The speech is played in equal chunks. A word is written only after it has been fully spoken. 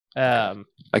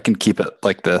I can keep it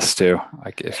like this too.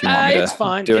 If you want me It's to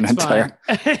fine. do an It's entire,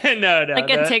 fine. No, Like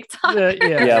a TikTok?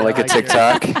 yeah, like a I get it.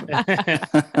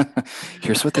 TikTok.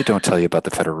 Here's what they don't tell you about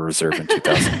the Federal Reserve in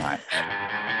 2009.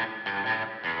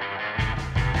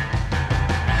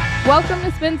 Welcome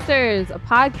to Spinsters, a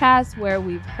podcast where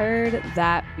we've heard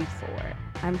that before.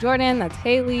 I'm Jordan, that's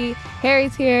Haley,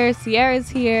 Harry's here, Sierra's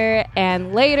here,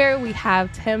 and later we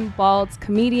have Tim Baltz,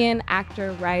 comedian,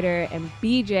 actor, writer, and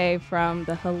BJ from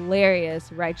the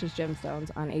hilarious Righteous Gemstones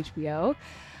on HBO.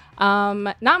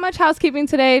 Not much housekeeping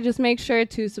today, just make sure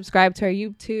to subscribe to our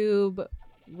YouTube,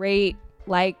 rate,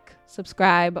 like,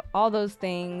 subscribe, all those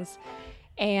things.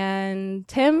 And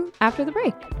Tim, after the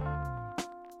break.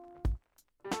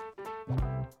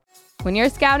 When you're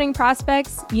scouting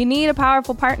prospects, you need a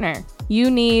powerful partner. You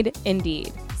need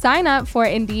Indeed. Sign up for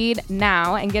Indeed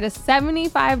now and get a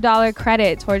 $75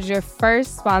 credit towards your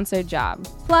first sponsored job.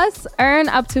 Plus, earn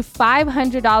up to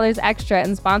 $500 extra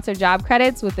in sponsored job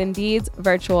credits with Indeed's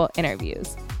virtual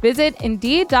interviews. Visit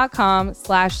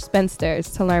Indeed.com/spinsters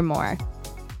to learn more.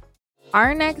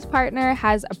 Our next partner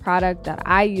has a product that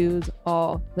I use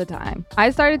all the time.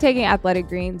 I started taking Athletic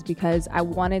Greens because I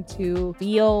wanted to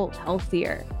feel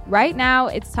healthier. Right now,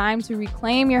 it's time to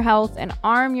reclaim your health and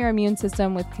arm your immune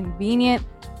system with convenient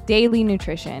daily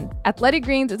nutrition. Athletic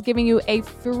Greens is giving you a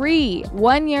free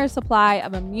 1-year supply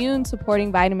of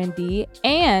immune-supporting vitamin D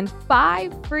and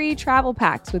 5 free travel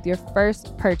packs with your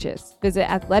first purchase. Visit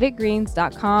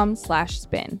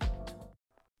athleticgreens.com/spin.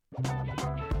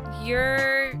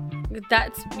 Your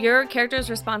character is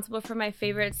responsible for my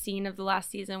favorite scene of the last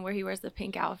season where he wears the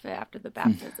pink outfit after the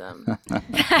baptism.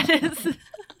 That is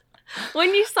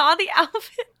when you saw the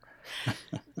outfit,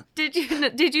 did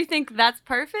you think that's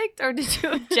perfect or did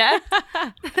you object?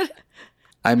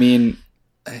 I mean,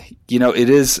 it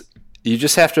is, you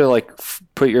just have to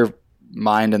put your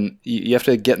mind and you have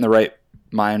to get in the right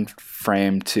mind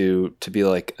frame to be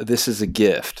like, this is a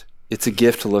gift. It's a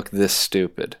gift to look this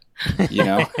stupid. You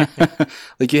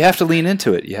have to lean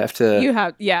into it.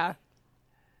 Yeah.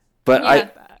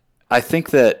 But I think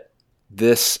that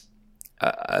this,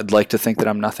 I'd like to think that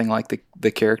I'm nothing like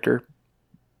the character.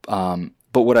 But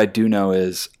what I do know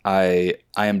is I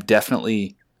am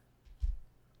definitely,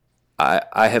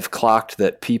 I have clocked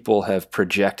that people have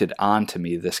projected onto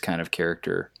me this kind of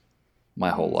character my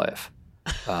whole life.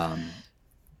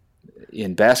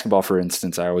 In basketball, for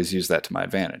instance, I always use that to my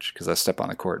advantage because I step on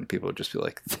the court and people would just be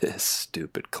like, this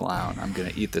stupid clown, I'm going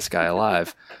to eat this guy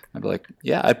alive. I'd be like,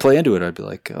 yeah, I'd play into it. I'd be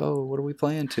like, oh, what are we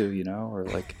playing to, or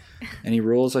like any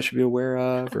rules I should be aware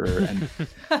of? And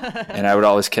I would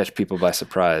always catch people by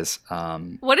surprise.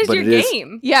 What is your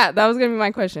game? Yeah, that was going to be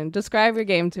my question. Describe your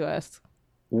game to us.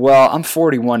 Well, I'm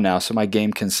 41 now, so my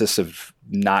game consists of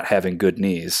not having good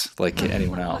knees like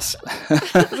anyone else.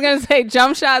 I was going to say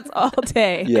jump shots all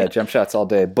day. Yeah, jump shots all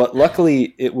day. But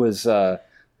luckily it was, I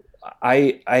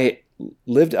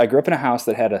grew up in a house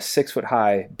that had a 6-foot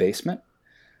high basement,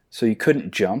 so you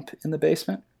couldn't jump in the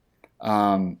basement.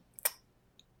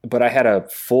 But I had a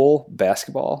full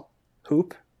basketball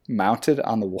hoop mounted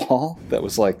on the wall that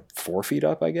was like 4 feet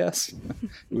up, I guess.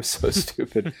 It was so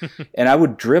stupid. And I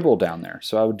would dribble down there.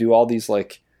 So I would do all these I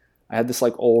had this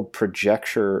old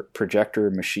projector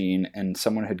machine, and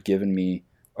someone had given me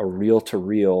a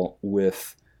reel-to-reel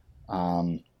with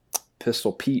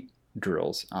Pistol Pete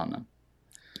drills on them.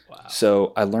 Wow.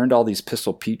 So I learned all these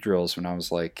Pistol Pete drills when I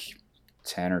was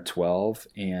 10 or 12,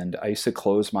 and I used to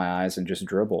close my eyes and just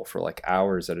dribble for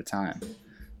hours at a time.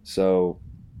 So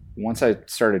once I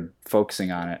started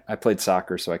focusing on it, I played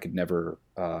soccer, so I could never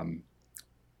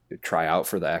try out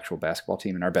for the actual basketball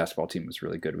team. And our basketball team was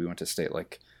really good. We went to state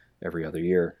every other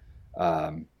year.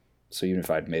 So even if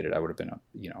I'd made it, I would have been,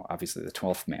 obviously the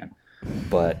 12th man.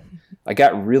 But I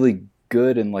got really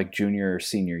good in junior or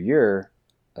senior year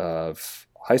of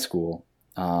high school.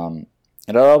 And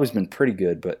I'd always been pretty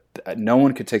good, but no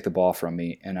one could take the ball from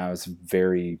me. And I was a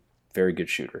very, very good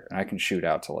shooter. And I can shoot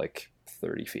out to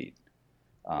 30 feet.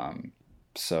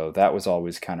 So that was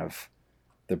always kind of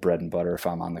the bread and butter. If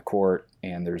I'm on the court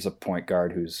and there's a point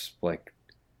guard who's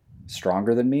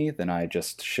stronger than me, then I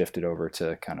just shifted over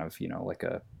to kind of,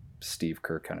 a Steve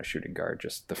Kerr kind of shooting guard.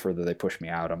 Just the further they push me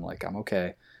out, I'm I'm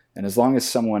okay. And as long as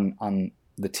someone on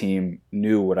the team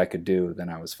knew what I could do, then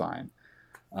I was fine.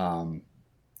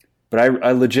 But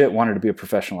I legit wanted to be a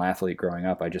professional athlete growing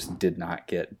up. I just did not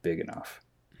get big enough.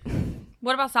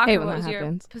 What about soccer? What was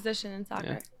your position in soccer?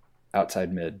 Yeah.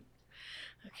 Outside mid.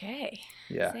 Okay.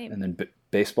 Yeah. Same. And then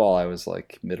baseball, I was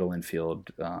middle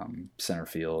infield, center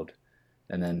field.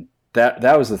 And then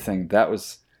that was the thing. That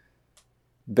was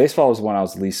baseball was one I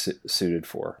was least suited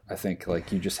for. I think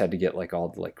like you just had to get like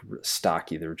all like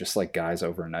stocky. They were just like guys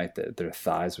overnight that their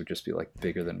thighs would just be like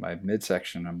bigger than my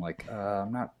midsection. I'm like,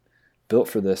 I'm not built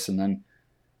for this. And then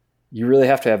you really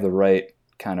have to have the right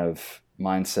kind of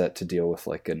mindset to deal with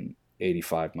like an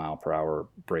 85 mile per hour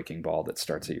breaking ball that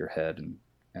starts at your head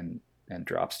and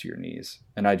drops to your knees.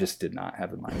 And I just did not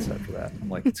have the mindset for that. I'm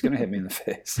like, it's going to hit me in the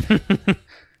face.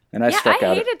 And I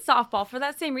hated softball for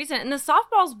that same reason. And the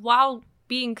softballs, while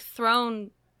being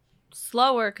thrown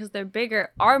slower because they're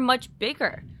bigger, are much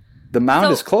bigger. The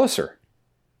mound is closer.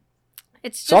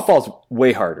 It's just, softball's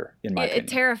way harder in my opinion.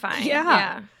 Terrifying.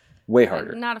 Yeah. Way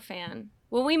harder. I'm not a fan.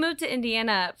 When we moved to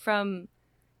Indiana from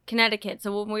Connecticut,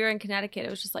 so when we were in Connecticut, it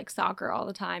was just like soccer all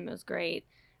the time. It was great.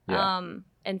 Yeah.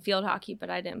 And field hockey, but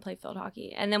I didn't play field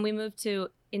hockey. And then we moved to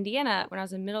Indiana when I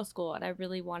was in middle school, and I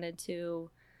really wanted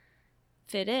to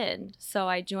fit in. So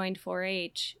I joined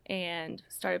 4-H and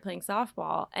started playing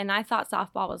softball. And I thought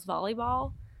softball was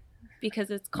volleyball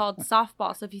because it's called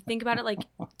softball. So if you think about it, like,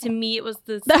 to me, it was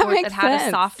the sport that had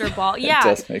a softer ball. Yeah. It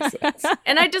does make sense.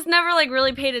 And I just never like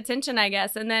really paid attention, I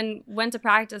guess. And then went to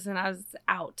practice and I was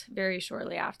out very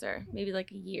shortly after, maybe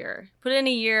like a year. Put in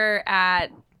a year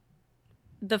at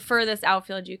the furthest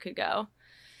outfield you could go.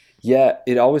 Yeah,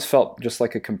 it always felt just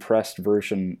like a compressed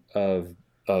version of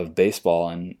baseball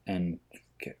and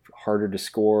harder to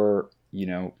score. You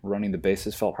know, running the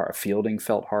bases felt hard. Fielding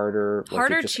felt harder.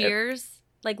 Harder cheers,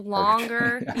 like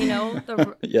longer. Yeah. You know,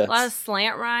 a lot of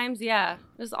slant rhymes. Yeah,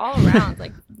 it was all around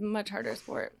like much harder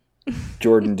sport.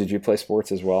 Jordan, did you play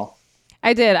sports as well?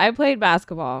 I did. I played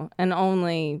basketball and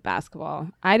only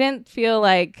basketball. I didn't feel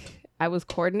like I was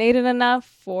coordinated enough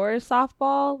for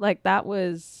softball. Like that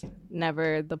was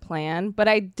never the plan. But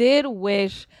I did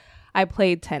wish I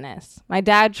played tennis. My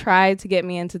dad tried to get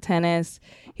me into tennis.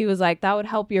 He was like, that would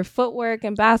help your footwork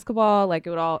in basketball. Like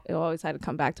it always had to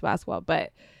come back to basketball.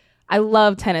 But I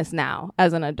love tennis now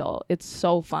as an adult. It's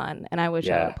so fun. And I wish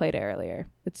I would have played it earlier.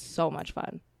 It's so much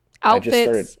fun.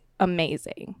 Outfits,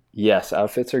 amazing. Yes,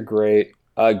 outfits are great.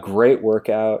 A great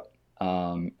workout.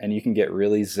 And you can get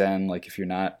really zen. Like if you're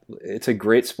not, it's a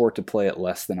great sport to play at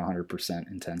less than 100%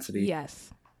 intensity.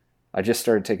 Yes. I just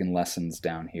started taking lessons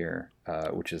down here,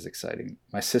 which is exciting.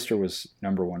 My sister was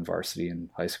 #1 varsity in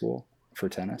high school for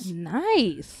tennis.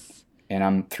 Nice. And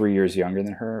I'm 3 years younger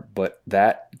than her, but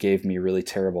that gave me really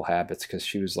terrible habits because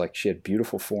she had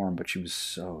beautiful form, but she was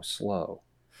so slow.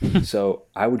 So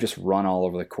I would just run all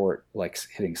over the court, like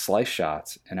hitting slice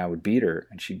shots, and I would beat her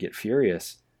and she'd get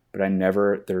furious. But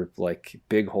there are like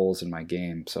big holes in my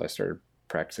game, so I started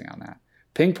practicing on that.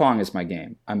 Ping pong is my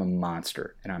game. I'm a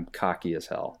monster, and I'm cocky as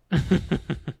hell.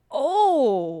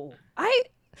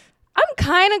 I'm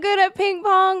kind of good at ping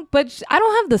pong, but I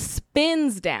don't have the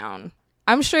spins down.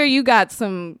 I'm sure you got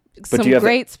some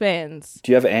great spins.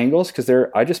 Do you have angles? Because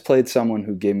I just played someone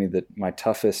who gave me my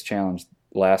toughest challenge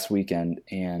last weekend,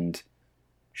 and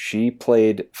she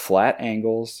played flat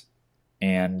angles,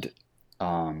 and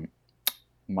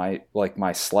my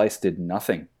slice did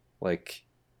nothing. Like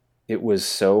it was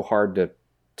so hard to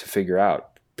figure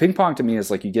out. Ping pong to me is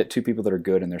like you get two people that are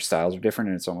good and their styles are different,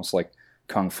 and it's almost like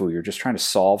kung fu. You're just trying to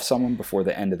solve someone before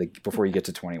you get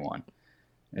to 21.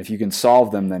 And if you can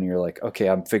solve them, then you're like, okay,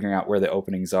 I'm figuring out where the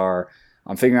openings are.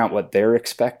 I'm figuring out what they're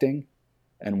expecting.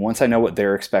 And once I know what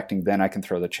they're expecting, then I can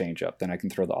throw the change up. Then I can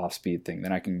throw the off speed thing.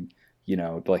 Then I can,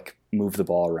 like move the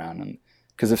ball around. And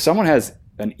because if someone has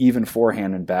an even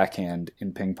forehand and backhand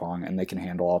in ping pong and they can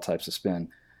handle all types of spin,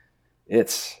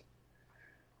 it's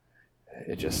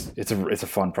a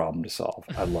fun problem to solve.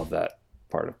 I love that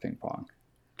part of ping pong.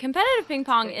 Competitive ping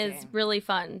pong is really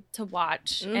fun to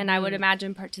watch, and I would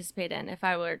imagine participate in if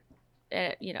I were,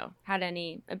 had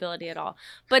any ability at all.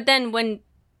 But then when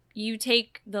you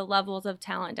take the levels of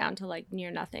talent down to like near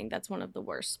nothing, that's one of the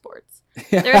worst sports.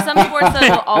 There are some sports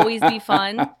that will always be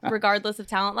fun, regardless of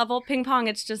talent level. Ping pong,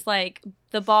 it's just like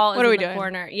the ball is in the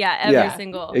corner. Yeah, every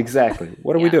single. Exactly.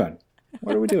 What are we doing?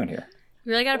 What are we doing here?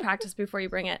 You really got to practice before you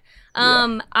bring it.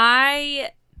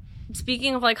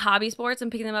 Speaking of like hobby sports and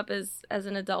picking them up as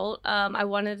an adult, I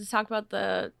wanted to talk about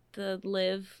the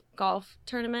LIV golf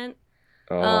tournament.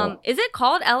 Is it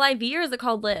called LIV or is it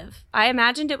called LIV? I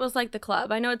imagined it was like the club.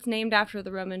 I know it's named after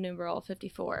the Roman numeral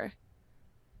 54.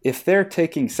 If they're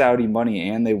taking Saudi money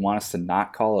and they want us to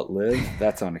not call it LIV,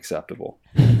 that's unacceptable.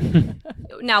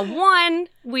 Now, one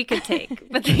we could take,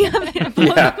 but the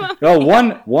other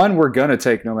one we're gonna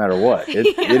take no matter what.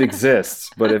 It exists,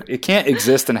 but if it can't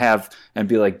exist and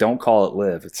be like, don't call it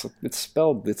LIV. It's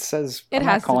spelled. It says I'm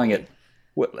not calling it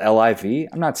LIV.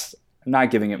 I'm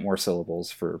not giving it more syllables.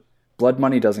 For blood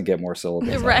money doesn't get more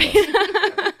syllables. Right.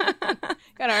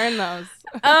 Gotta earn those.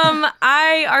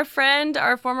 Our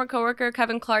former coworker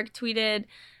Kevin Clark tweeted,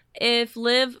 if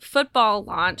Live football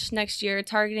launch next year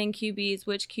targeting QBs,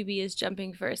 which QB is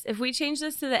jumping first? If we change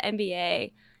this to the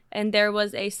NBA and there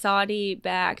was a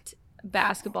Saudi-backed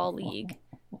basketball league,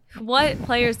 what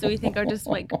players do we think are just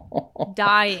like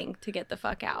dying to get the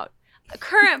fuck out?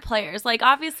 Current players, like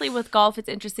obviously with golf, it's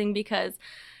interesting because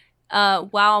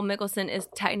while Mickelson is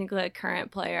technically a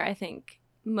current player, I think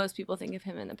most people think of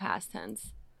him in the past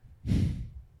tense.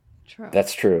 True.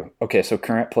 That's true. Okay, so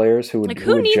current players who would Like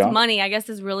who would needs jump, money, I guess,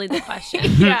 is really the question.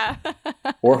 Yeah.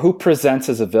 or who presents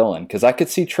as a villain? Because I could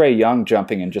see Trae Young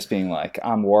jumping and just being like,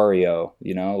 "I'm Wario,"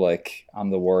 you know, like I'm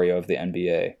the Wario of the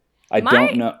NBA. I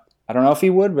don't know if he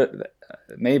would, but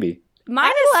maybe.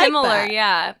 Mine I is like similar, that.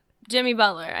 yeah. Jimmy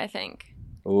Butler, I think.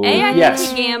 Ooh, A, I yes.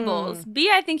 think he gambles. B,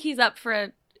 I think he's up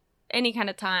for any kind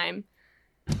of time.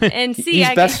 And C, He's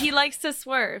I best- think he likes to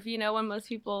swerve, you know, when most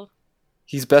people...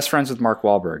 He's best friends with Mark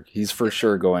Wahlberg. He's for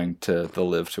sure going to the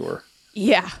Live Tour.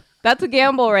 Yeah. That's a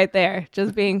gamble right there.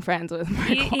 Just being friends with Mark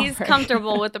He's Wahlberg.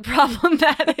 comfortable with the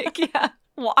problematic,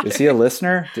 water. Is he a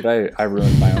listener? Did I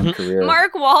ruin my own career?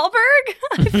 Mark Wahlberg?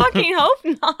 I fucking hope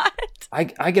not.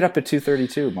 I get up at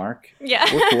 2:32, Mark. Yeah.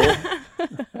 We're cool.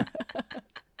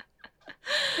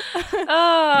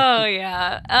 Oh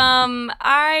yeah.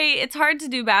 It's hard to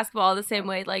do basketball the same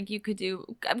way like you could do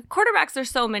quarterbacks. There's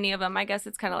so many of them. I guess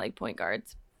it's kind of like point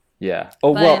guards. Yeah.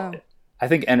 Oh, But- well, I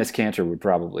think Enes Kanter would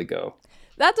probably go.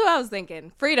 That's what I was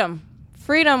thinking. Freedom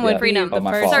would Yeah. be Freedom. the Oh,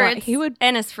 my first fault. Sir, one. it's He would.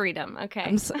 Ennis Freedom. Okay.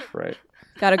 I'm so, Right.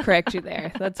 gotta correct you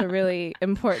there. That's a really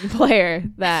important player. So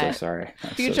That sorry. I'm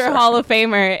so future sorry. Hall of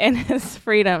Famer in his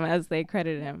freedom, as they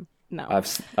credit him. No. I've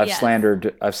Yes.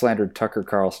 slandered Tucker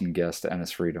Carlson guest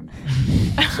Enes Freedom.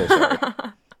 I'm so sorry.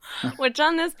 Which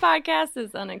on this podcast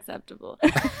is unacceptable.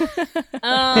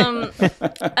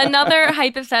 Another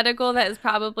hypothetical that is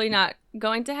probably not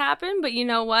going to happen, but you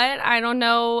know what? I don't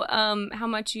know how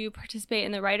much you participate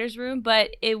in the writer's room, but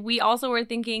we also were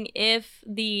thinking if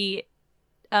the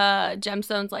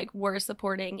Gemstones like were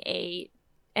supporting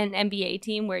an NBA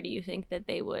team, where do you think that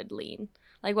they would lean?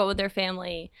 Like, what would their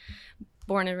family,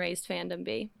 born and raised fandom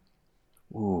be?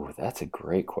 Ooh, that's a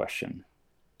great question.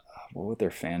 What would their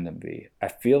fandom be? I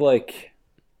feel like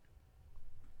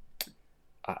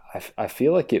I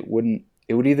feel like it would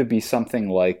either be something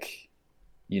like,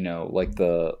 you know, like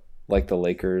the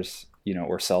Lakers, you know,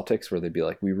 or Celtics, where they'd be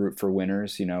like, we root for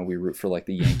winners, you know, we root for like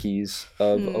the Yankees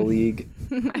of a league,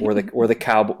 or the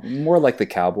more like the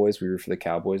Cowboys, we root for the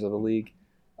Cowboys of a league.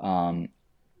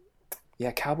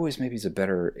 Yeah, Cowboys maybe is a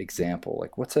better example.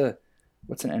 Like what's an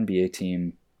NBA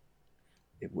team?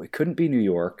 It couldn't be New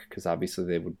York, because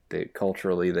obviously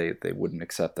culturally they wouldn't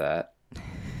accept that.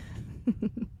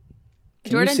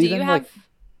 Can Jordan, see do you them, have... like,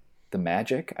 the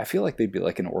Magic? I feel like they'd be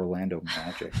like an Orlando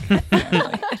Magic.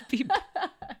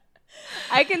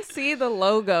 I can see the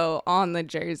logo on the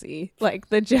jersey, like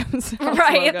the Gemstones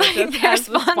Right, logo like just they're has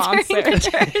the sponsoring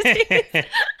the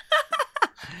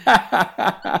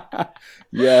jersey.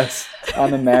 Yes, on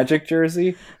the Magic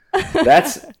jersey.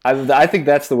 I think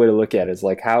that's the way to look at it. Is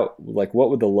like what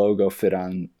would the logo fit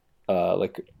on?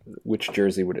 Like which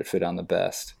jersey would it fit on the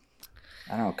best?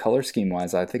 I don't know, color scheme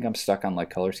wise. I think I'm stuck on like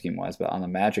color scheme wise, but on the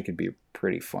Magic it'd be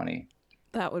pretty funny.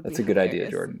 That's a good idea,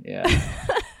 Jordan. Yeah.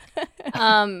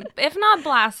 If not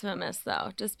blasphemous,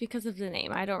 though, just because of the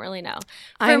name. I don't really know.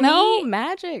 I For know me,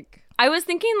 Magic. I was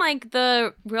thinking like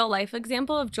the real life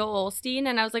example of Joel Osteen,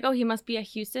 and I was like, oh, he must be a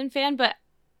Houston fan,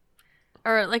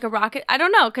 or like a Rocket. I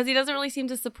don't know, because he doesn't really seem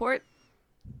to support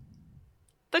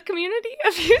the community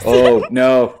of Houston. Oh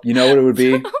no, you know what it would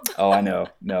be? Oh, I know.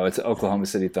 No, it's Oklahoma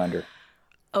City Thunder.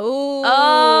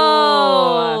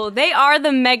 Oh, they are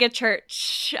the mega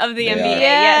church of the They NBA. are.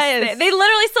 Yes, Yes. they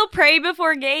literally still pray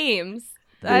before games.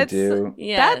 They do.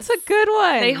 Yes. That's a good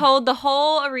one. They hold the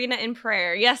whole arena in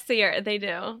prayer. Yes, they are. They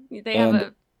do. They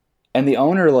have And the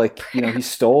owner, like, you know, he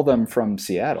stole them from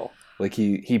Seattle. Like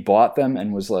he bought them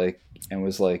and was like, and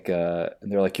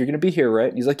they're like, you're gonna be here, right?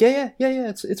 And he's like, yeah,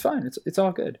 it's fine, it's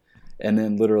all good. And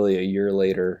then literally a year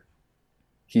later,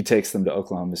 he takes them to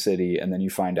Oklahoma City, and then you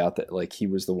find out that like he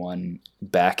was the one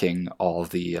backing all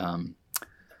the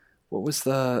what was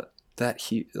it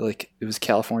was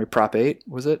California Prop 8,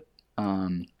 was it?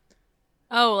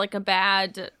 like a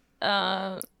bad.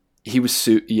 He was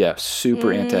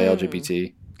super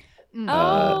anti-LGBT.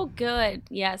 Good.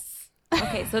 Yes.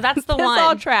 Okay, so that's the This one.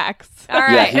 all tracks. All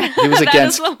right. Yeah, he was That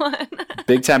against is the one.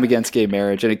 big time against gay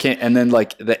marriage, and then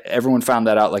like everyone found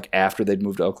that out like after they'd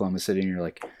moved to Oklahoma City, and you're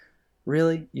like,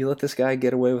 really, you let this guy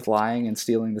get away with lying and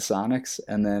stealing the Sonics?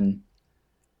 And then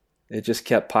it just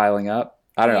kept piling up.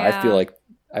 I don't know.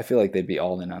 I I feel like they'd be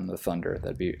all in on the thunder.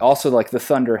 That'd be also like the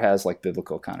thunder has like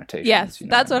biblical connotations. Yes, you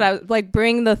know that's what I I was like.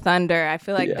 Bring the thunder. I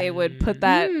feel like Yeah. they would put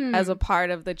that as a part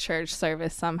of the church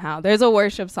service somehow. There's a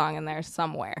worship song in there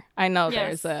somewhere. I know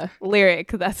Yes. there's a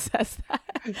lyric that says that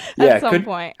Yeah, at some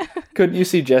point. Couldn't you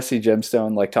see Jesse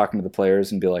Gemstone like talking to the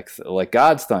players and be like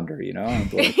God's thunder, you know?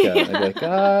 And be like, they'd be like,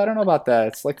 I don't know about that.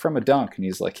 It's like from a dunk, and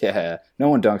he's like, yeah, no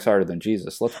one dunks harder than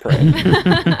Jesus. Let's pray.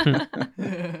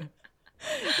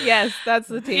 Yes, that's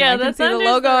the team. Yeah, I can the see the Thunder's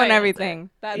logo the right and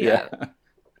everything. That's Yeah. it.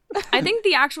 I think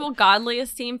the actual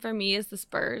godliest team for me is the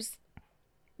Spurs,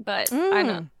 but I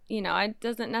don't. It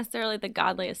doesn't necessarily the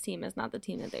godliest team is not the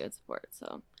team that they would support.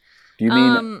 So Do you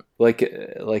mean like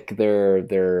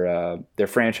their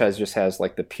franchise just has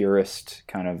like the purest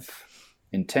kind of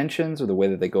intentions or the way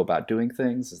that they go about doing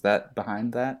things? Is that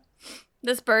behind that?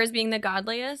 the Spurs being the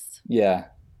godliest. Yeah.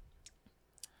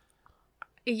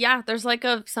 Yeah, there's like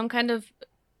some kind of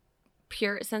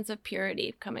pure sense of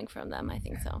purity coming from them. I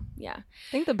think so. Yeah,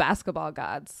 I think the basketball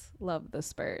gods love the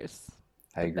Spurs.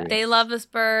 I agree. they love the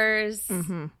Spurs.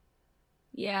 Mm-hmm.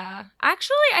 Yeah,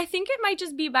 actually, I think it might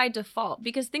just be by default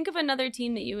because think of another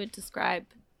team that you would describe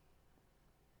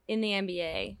in the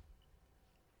NBA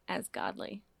as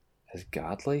godly. As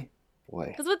godly? Boy.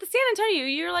 Because with the San Antonio,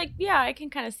 you're like, yeah, I can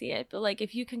kind of see it, but like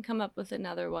if you can come up with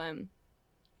another one.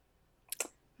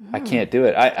 I can't do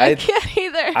it. I can't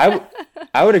either.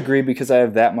 I would agree because I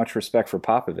have that much respect for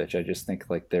Popovich. I just think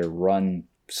like they're run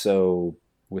so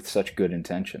with such good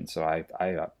intention. So I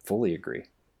fully agree.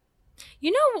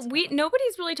 You know,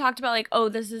 nobody's really talked about like, oh,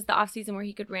 this is the off season where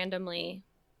he could randomly.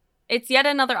 It's yet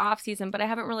another off season, but I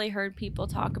haven't really heard people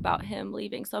talk about him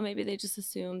leaving. So maybe they just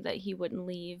assumed that he wouldn't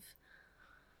leave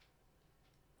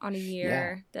on a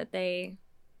year that they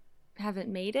haven't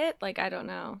made it. Like, I don't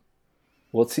know.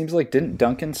 Well, it seems like didn't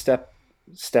Duncan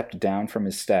stepped down from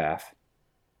his staff.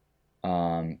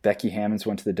 Becky Hammonds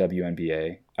went to the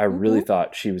WNBA. I really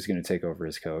thought she was going to take over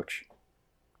as coach.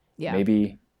 Yeah.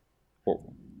 Maybe.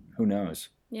 Well, who knows?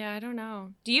 Yeah, I don't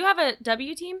know. Do you have a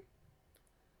W team?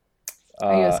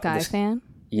 Are you a Sky fan?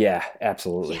 Yeah,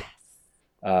 absolutely.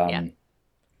 Yeah.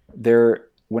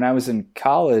 When I was in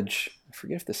college, I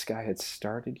forget if the Sky had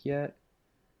started yet.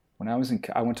 When I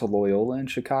went to Loyola in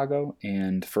Chicago,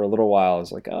 and for a little while I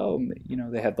was like, oh,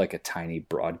 they had like a tiny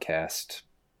broadcast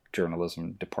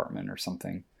journalism department or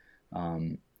something.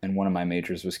 And one of my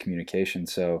majors was communication,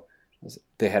 so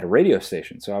they had a radio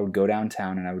station. So I would go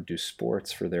downtown and I would do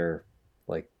sports for their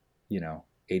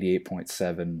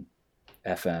 88.7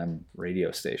 FM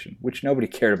radio station, which nobody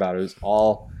cared about. It was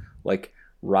all like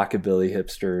rockabilly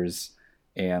hipsters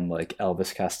and like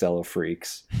Elvis Costello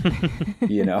freaks,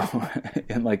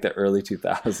 in like the early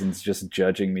 2000s, just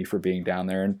judging me for being down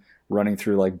there and running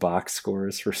through like box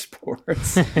scores for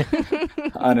sports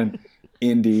on an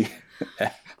indie,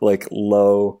 like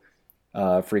low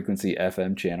frequency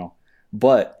FM channel.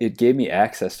 But it gave me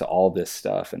access to all this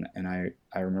stuff. And I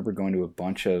remember going to a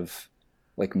bunch of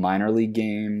like minor league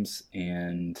games,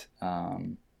 and I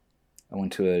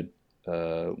went to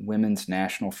a women's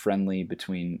national friendly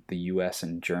between the U.S.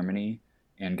 and Germany,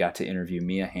 and got to interview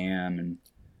Mia Hamm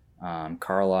and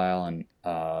Carlisle, and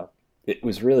it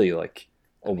was really like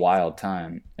a wild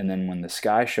time. And then when the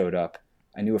Sky showed up,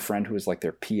 I knew a friend who was like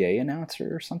their PA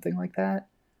announcer or something like that,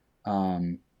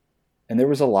 and there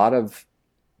was a lot of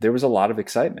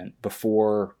excitement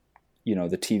before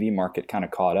the TV market kind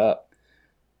of caught up,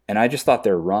 and I just thought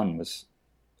their run was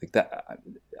like that.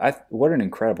 What an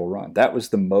incredible run. That was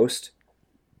the most,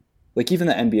 like, even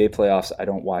the NBA playoffs, I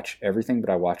don't watch everything, but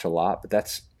I watch a lot. But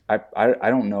that's I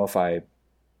don't know if I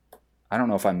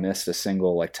missed a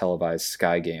single like televised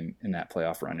Sky game in that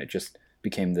playoff run. It just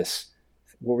became this.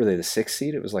 What were they, the 6th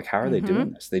seed? It was like, how are they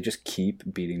doing this? They just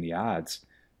keep beating the odds,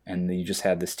 and you just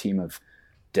had this team of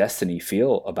destiny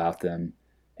feel about them.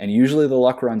 And usually the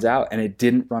luck runs out, and it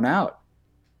didn't run out.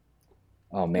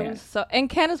 Oh man! And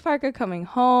Candace Parker coming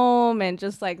home, and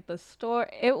just like the story,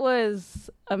 it was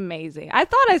amazing. I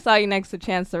thought I saw you next to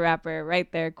Chance the Rapper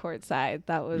right there courtside.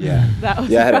 That was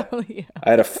probably you.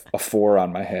 I had a 4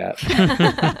 on my hat.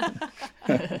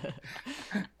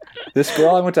 This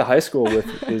girl I went to high school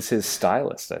with is his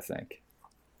stylist, I think.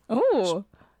 Oh,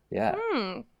 yeah.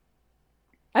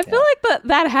 I feel like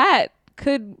that hat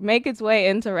could make its way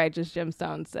into Righteous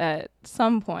Gemstones at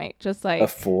some point, just like a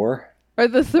 4. Or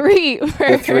the 3.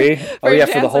 The 3? Oh, yeah,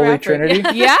 for the Holy Trinity?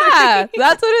 Yeah,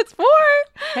 that's what it's for.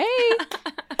 Hey.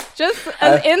 Just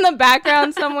in the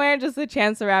background somewhere, just a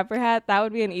Chance the Rapper hat. That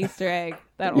would be an Easter egg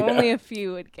that only a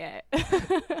few would get.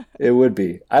 It would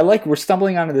be. We're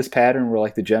stumbling onto this pattern where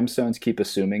like the Gemstones keep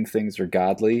assuming things are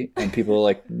godly, and people are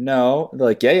like, no. They're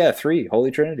like, yeah, 3,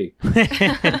 Holy Trinity.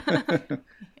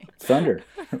 Thunder.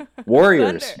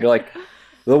 Warriors. Thunder. You're like,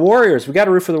 the Warriors. We got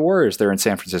to root for the Warriors. They're in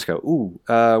San Francisco. Ooh,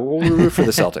 we'll root for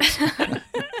the Celtics.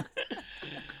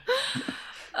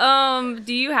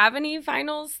 Do you have any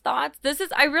finals thoughts?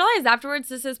 I realized afterwards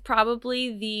this is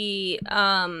probably the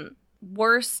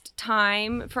worst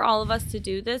time for all of us to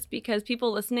do this because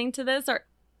people listening to this are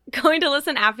going to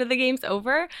listen after the game's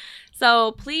over.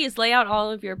 So please lay out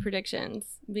all of your predictions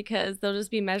because they'll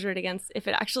just be measured against if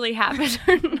it actually happened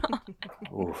or not.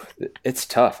 Ooh, it's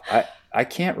tough. I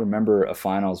can't remember a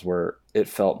finals where it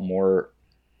felt more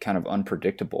kind of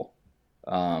unpredictable.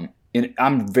 And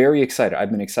I'm very excited.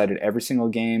 I've been excited every single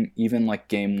game, even like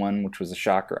game 1, which was a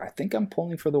shocker. I think I'm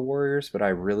pulling for the Warriors, but I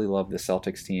really love the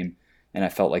Celtics team, and I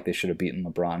felt like they should have beaten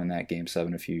LeBron in that game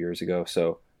 7 a few years ago.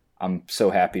 So I'm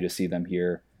so happy to see them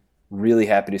here. Really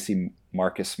happy to see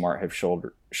Marcus Smart have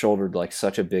shouldered like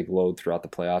such a big load throughout the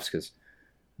playoffs because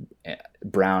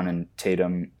Brown and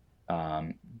Tatum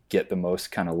get the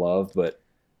most kind of love, but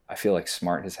I feel like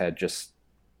Smart has had just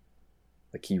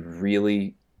like he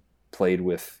really played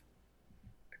with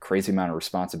a crazy amount of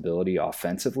responsibility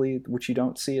offensively, which you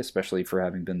don't see, especially for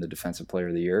having been the defensive player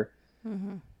of the year.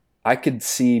 Mm-hmm. I could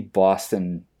see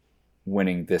Boston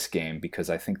winning this game because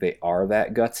I think they are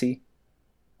that gutsy.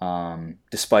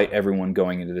 Despite everyone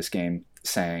going into this game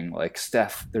saying like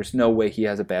Steph, there's no way he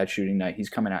has a bad shooting night. He's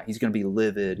coming out. He's going to be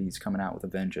livid. He's coming out with a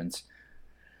vengeance.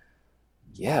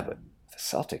 Yeah, but the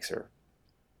Celtics are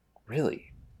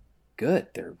really good.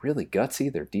 They're really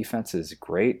gutsy. Their defense is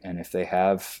great. And if they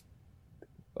have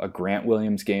a Grant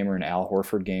Williams game or an Al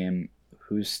Horford game,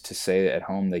 who's to say at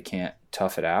home they can't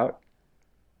tough it out?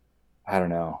 I don't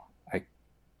know.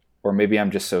 Or maybe I'm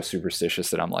just so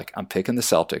superstitious that I'm like, I'm picking the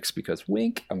Celtics because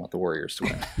wink, I want the Warriors to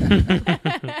win.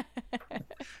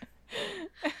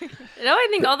 No, I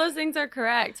think all those things are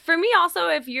correct. For me also,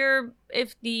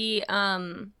 if the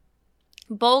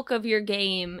bulk of your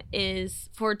game is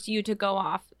for you to go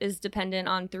off is dependent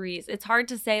on threes, it's hard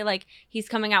to say like he's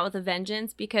coming out with a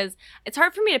vengeance because it's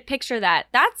hard for me to picture that.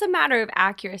 That's a matter of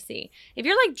accuracy. If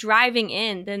you're like driving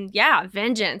in, then yeah,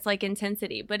 vengeance, like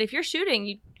intensity. But if you're shooting,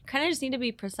 you kind of just need to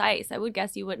be precise. I would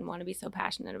guess you wouldn't want to be so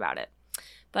passionate about it.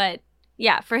 But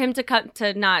yeah, for him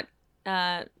to not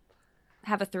have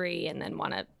a 3 and then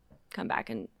want to come back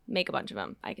and make a bunch of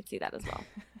them, I could see that as well.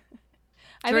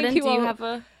 Jordan, do you have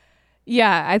a...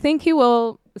 Yeah, I think he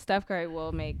will. Steph Curry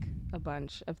will make a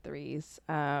bunch of 3s.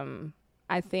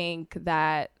 I think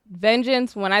that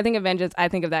vengeance, when I think of vengeance, I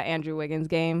think of that Andrew Wiggins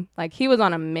game. Like he was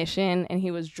on a mission and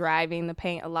he was driving the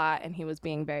paint a lot and he was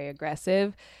being very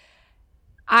aggressive.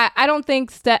 I don't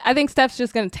think I think Steph's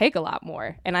just going to take a lot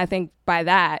more. And I think by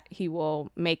that, he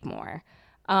will make more.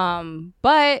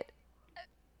 But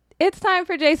it's time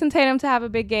for Jason Tatum to have a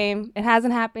big game. It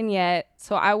hasn't happened yet.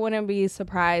 So I wouldn't be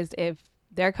surprised if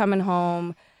they're coming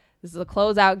home. This is a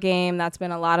closeout game. That's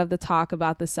been a lot of the talk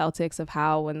about the Celtics of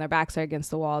how when their backs are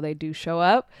against the wall, they do show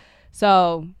up.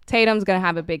 So Tatum's going to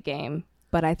have a big game.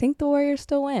 But I think the Warriors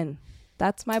still win.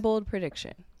 That's my bold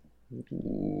prediction.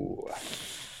 Ooh.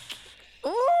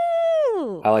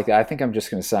 Ooh. I like that. I think I'm just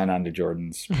going to sign on to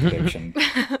Jordan's prediction.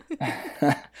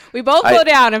 We both go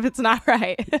down if it's not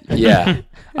right. Yeah.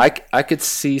 I could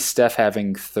see Steph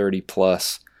having 30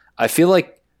 plus. I feel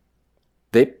like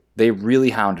they really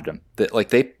hounded him.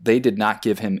 They did not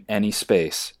give him any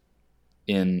space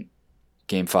in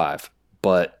game 5,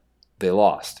 but they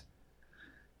lost.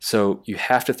 So you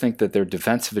have to think that their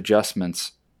defensive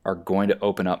adjustments are going to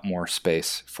open up more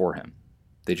space for him.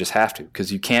 They just have to,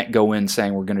 because you can't go in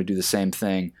saying we're going to do the same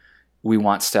thing. We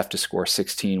want Steph to score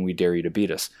 16. We dare you to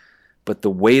beat us. But the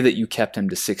way that you kept him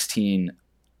to 16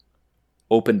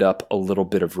 opened up a little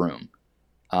bit of room.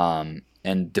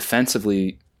 And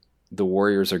defensively, the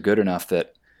Warriors are good enough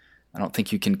that I don't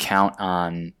think you can count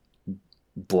on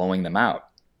blowing them out,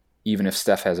 even if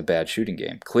Steph has a bad shooting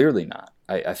game. Clearly not.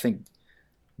 I think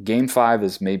game 5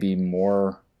 is maybe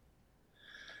more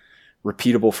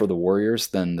repeatable for the Warriors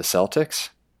than the Celtics.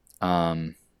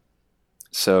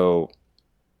 So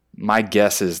my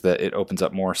guess is that it opens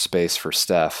up more space for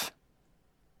Steph.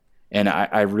 And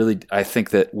I think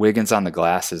that Wiggins on the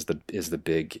glass is the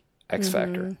big X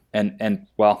factor. And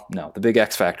well, no, the big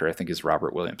X factor I think is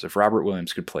Robert Williams. If Robert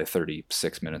Williams could play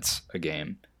 36 minutes a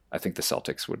game, I think the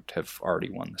Celtics would have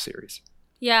already won the series.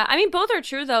 Yeah, I mean, both are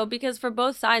true, though, because for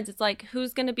both sides, it's like,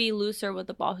 who's going to be looser with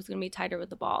the ball? Who's going to be tighter with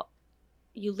the ball?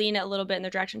 You lean it a little bit in their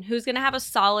direction. Who's going to have a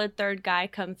solid third guy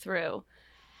come through?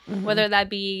 Whether that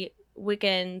be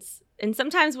Wiggins, and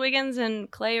sometimes Wiggins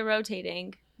and Clay are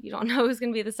rotating. You don't know who's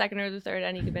going to be the second or the third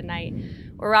any given night.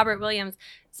 Or Robert Williams.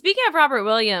 Speaking of Robert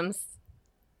Williams,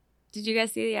 did you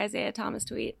guys see the Isaiah Thomas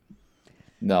tweet?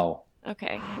 No.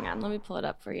 Okay, hang on. Let me pull it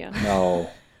up for you. No.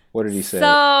 What did he say?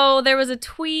 So there was a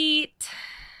tweet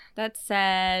that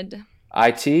said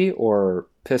IT or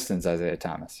Pistons Isaiah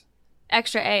Thomas?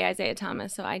 extra A Isaiah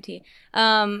Thomas, so IT.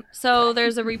 So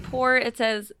there's a report. It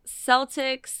says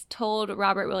Celtics told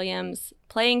Robert Williams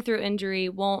playing through injury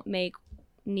won't make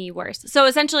knee worse. So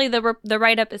essentially the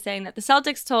write-up is saying that the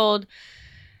Celtics told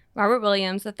Robert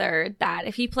Williams III that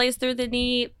if he plays through the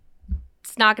knee,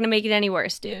 it's not going to make it any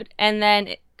worse, dude. And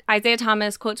then Isaiah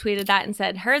Thomas quote tweeted that and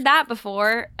said, heard that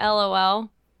before,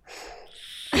 LOL.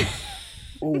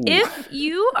 If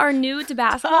you are new to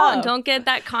basketball and don't get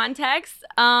that context,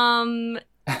 Isaiah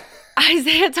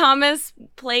Thomas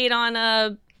played on I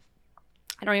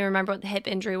don't even remember what the hip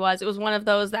injury was. It was one of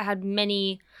those that had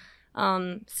many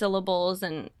syllables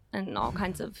and all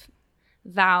kinds of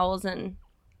vowels and,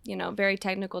 very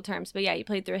technical terms. But yeah, he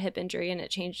played through a hip injury and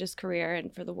it changed his career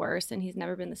and for the worse. And he's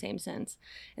never been the same since.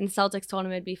 And the Celtics told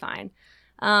him it'd be fine.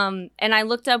 And I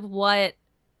looked up what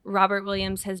Robert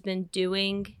Williams has been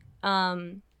doing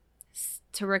to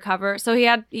recover. So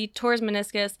he tore his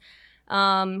meniscus.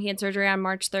 He had surgery on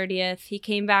March 30th. He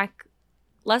came back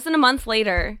less than a month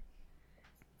later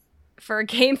for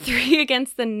game 3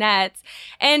 against the Nets.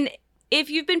 And if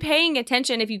you've been paying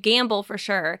attention, if you gamble for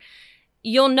sure,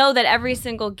 you'll know that every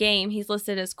single game he's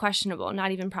listed as questionable,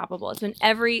 not even probable. It's been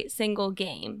every single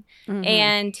game. Mm-hmm.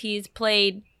 And he's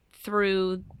played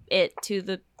through it to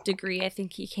the degree I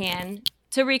think he can.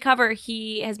 To recover,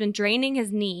 he has been draining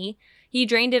his knee. He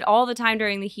drained it all the time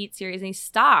during the Heat series, and he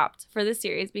stopped for this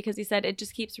series because he said it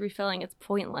just keeps refilling. It's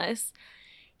pointless.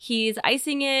 He's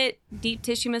icing it, deep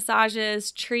tissue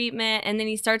massages, treatment, and then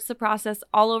he starts the process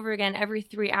all over again every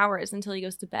 3 hours until he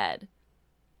goes to bed.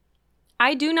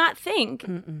 I do not think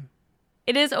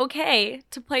it is okay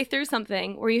to play through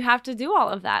something where you have to do all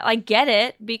of that. I get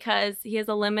it because he has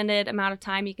a limited amount of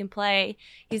time he can play.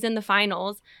 He's in the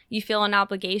finals. You feel an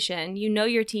obligation. You know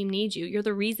your team needs you. You're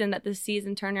the reason that this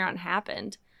season turnaround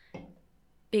happened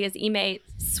because Ime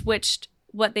switched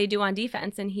what they do on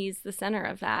defense, and he's the center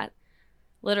of that,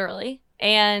 literally.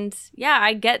 And yeah,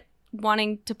 I get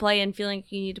wanting to play and feeling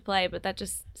you need to play, but that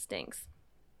just stinks.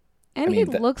 And he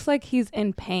looks like he's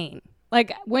in pain.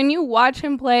 Like, when you watch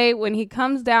him play, when he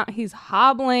comes down, he's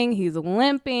hobbling, he's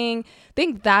limping. I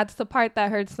think that's the part that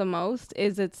hurts the most,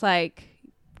 is it's like,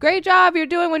 great job, you're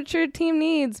doing what your team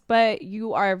needs, but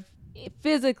you are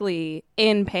physically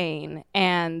in pain.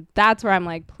 And that's where I'm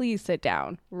like, please sit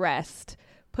down, rest,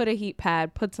 put a heat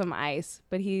pad, put some ice.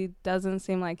 But he doesn't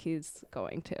seem like he's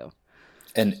going to.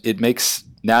 And it makes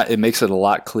it a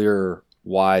lot clearer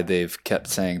why they've kept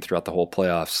saying throughout the whole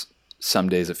playoffs, some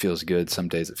days it feels good, some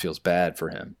days it feels bad for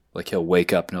him. Like, he'll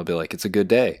wake up and he'll be like, it's a good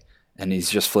day. And he's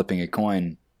just flipping a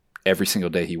coin every single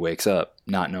day he wakes up,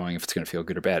 not knowing if it's going to feel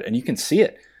good or bad. And you can see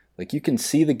it. Like, you can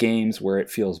see the games where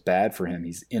it feels bad for him.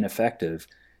 He's ineffective.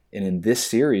 And in this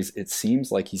series, it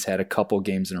seems like he's had a couple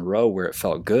games in a row where it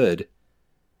felt good.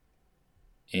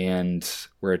 And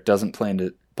where it doesn't play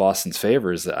into Boston's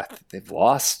favor is that they've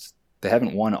lost. They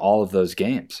haven't won all of those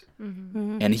games.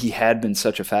 Mm-hmm. And he had been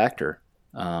such a factor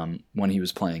when he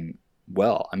was playing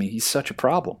well. I mean, he's such a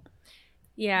problem.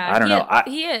 Yeah, I don't know.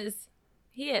 He is.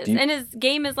 And his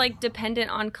game is like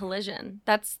dependent on collision.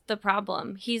 That's the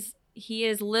problem. He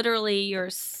is literally your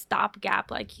stopgap.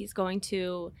 Like, he's going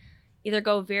to either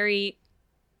go very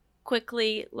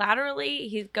quickly laterally.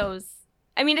 He goes,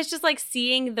 I mean, it's just like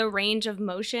seeing the range of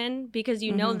motion because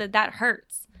you know that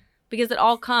hurts because it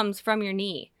all comes from your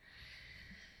knee.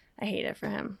 I hate it for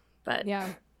him, but yeah.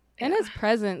 And his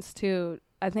presence, too.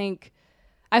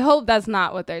 I hope that's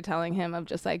not what they're telling him, of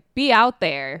just like, be out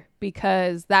there,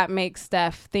 because that makes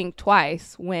Steph think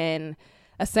twice when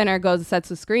a center goes and sets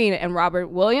a screen and Robert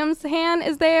Williams' hand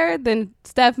is there, then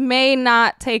Steph may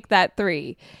not take that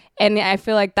three. And I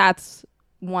feel like that's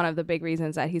one of the big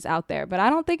reasons that he's out there. But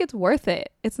I don't think it's worth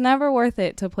it. It's never worth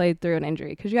it to play through an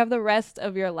injury because you have the rest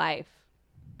of your life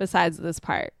besides this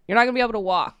part. You're not going to be able to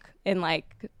walk in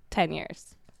like 10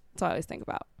 years. That's what I always think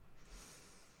about.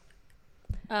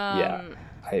 Yeah.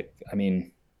 I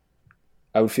mean,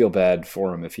 I would feel bad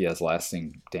for him if he has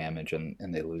lasting damage and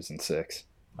they lose in 6,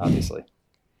 obviously.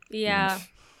 Yeah.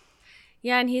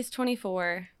 Yeah, and he's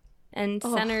 24. And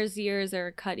centers' years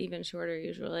are cut even shorter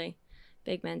usually.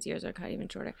 Big men's years are cut even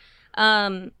shorter.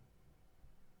 Yeah,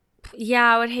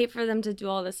 I would hate for them to do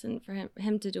all this and for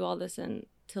him to do all this and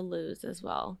to lose as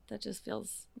well. That just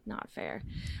feels not fair.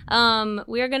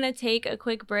 We are going to take a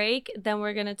quick break. Then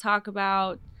we're going to talk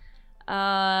about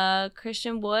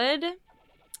Christian Wood,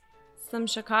 some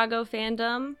Chicago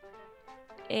fandom,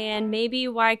 and maybe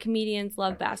why comedians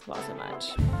love basketball so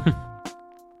much.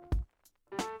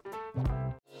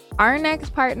 Our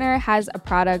next partner has a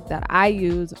product that I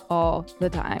use all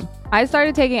the time. I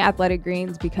started taking Athletic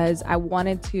Greens because I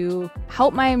wanted to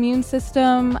help my immune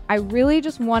system. I really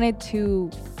just wanted to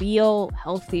feel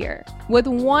healthier. With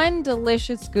one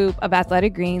delicious scoop of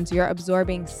Athletic Greens, you're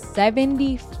absorbing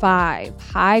 75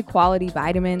 high-quality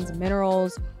vitamins,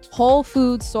 minerals, whole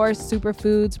food source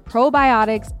superfoods,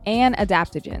 probiotics, and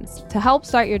adaptogens to help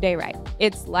start your day right.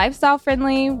 It's lifestyle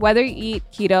friendly, whether you eat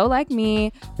keto like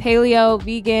me, paleo,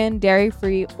 vegan,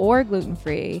 dairy-free, or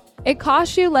gluten-free. It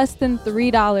costs you less than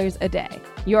 $3 a day.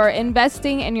 You're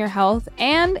investing in your health,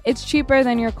 and it's cheaper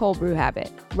than your cold brew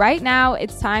habit. Right now,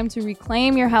 it's time to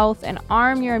reclaim your health and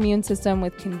arm your immune system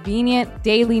with convenient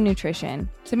daily nutrition.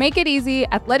 To make it easy,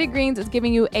 Athletic Greens is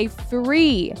giving you a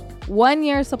free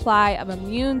 1-year supply of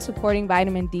immune-supporting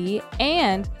vitamin D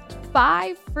and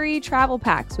 5 free travel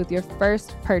packs with your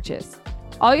first purchase.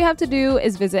 All you have to do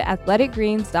is visit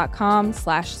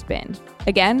athleticgreens.com/spin.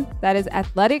 Again, that is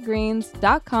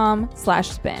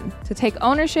athleticgreens.com/spin to take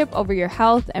ownership over your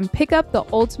health and pick up the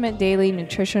ultimate daily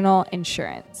nutritional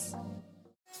insurance.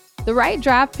 The right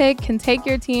draft pick can take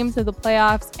your team to the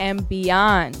playoffs and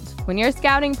beyond. When you're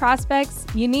scouting prospects,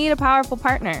 you need a powerful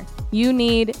partner. You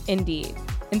need Indeed.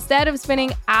 Instead of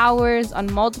spending hours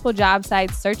on multiple job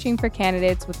sites searching for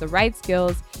candidates with the right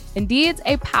skills, Indeed's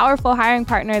a powerful hiring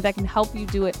partner that can help you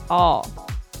do it all.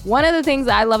 One of the things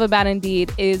I love about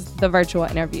Indeed is the virtual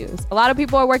interviews. A lot of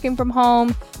people are working from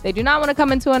home. They do not want to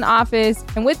come into an office.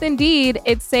 And with Indeed,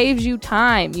 it saves you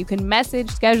time. You can message,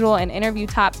 schedule, and interview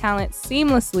top talent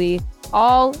seamlessly,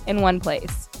 all in one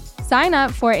place. Sign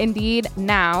up for Indeed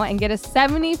now and get a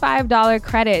 $75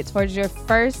 credit towards your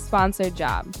first sponsored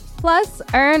job. Plus,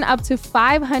 earn up to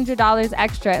 $500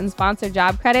 extra in sponsored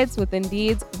job credits with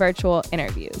Indeed's virtual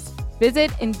interviews. Visit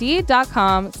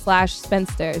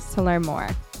Indeed.com/spinsters to learn more.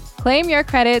 Claim your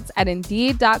credits at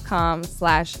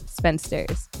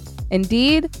Indeed.com/spinsters.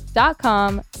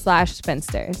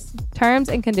 Indeed.com/spinsters. Terms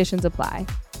and conditions apply.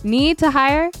 Need to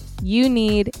hire? You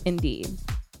need Indeed.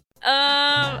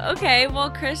 Okay,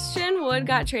 well, Christian Wood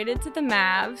got traded to the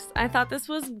Mavs. I thought this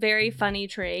was very funny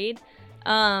trade.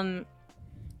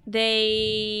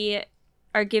 They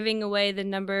are giving away the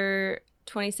number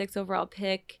 26 overall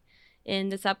pick in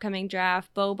this upcoming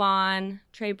draft. Boban,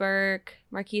 Trey Burke,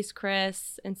 Marquise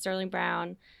Chris, and Sterling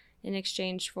Brown in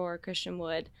exchange for Christian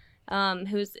Wood,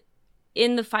 who's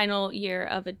in the final year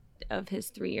of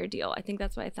his 3-year deal. I think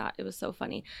that's why I thought it was so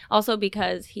funny. Also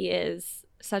because he is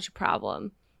such a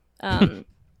problem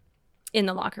in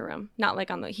the locker room. Not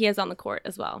like he is on the court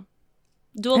as well.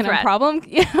 Dual and threat. A problem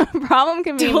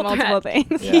can mean Dual multiple threat.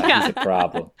 things. Yeah, he's a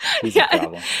problem. He's a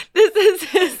problem. This is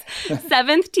his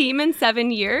 7th team in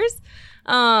 7 years.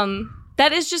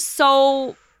 That is just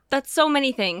that's so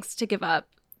many things to give up.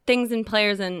 Things and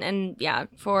players and yeah,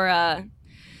 for a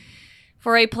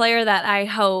player that I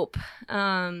hope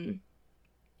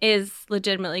is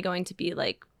legitimately going to be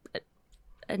like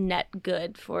a net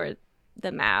good for the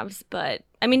Mavs. But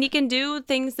I mean, he can do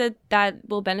things that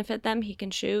will benefit them. He can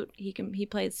shoot. He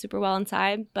plays super well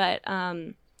inside. But I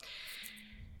don't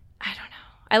know.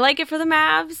 I like it for the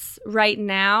Mavs right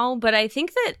now, but I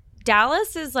think that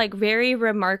Dallas is like very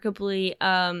remarkably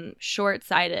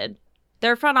short-sighted.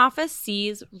 Their front office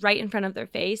sees right in front of their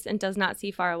face and does not see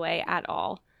far away at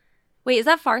all. Wait, is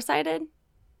that farsighted?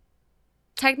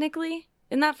 Technically,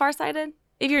 isn't that farsighted?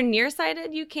 If you're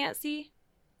nearsighted, you can't see.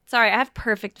 Sorry, I have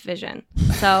perfect vision,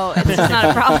 so it's just not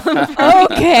a problem for me.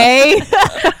 Okay.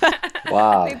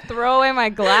 Wow. They throw away my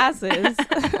glasses.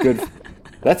 Good.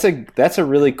 That's a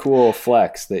really cool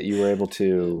flex that you were able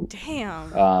to.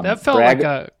 Damn. That felt brag. like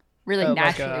a Really like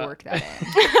naturally a- work that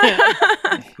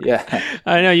in. Yeah.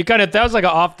 I know you that was like an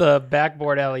off the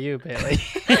backboard alley-oop, Haley.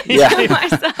 Yeah.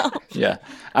 Myself. Yeah.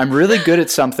 I'm really good at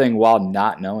something while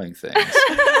not knowing things.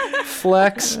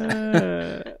 Flex.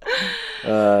 Because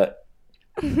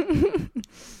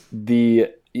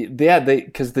the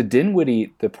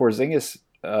Porzingis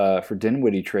for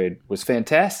Dinwiddie trade was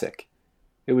fantastic.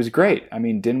 It was great. I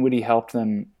mean, Dinwiddie helped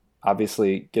them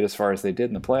obviously get as far as they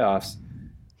did in the playoffs.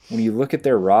 When you look at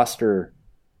their roster,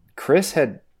 Chris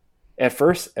had at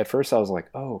first I was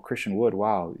like, oh, Christian Wood,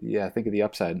 wow, yeah, think of the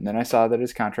upside. And then I saw that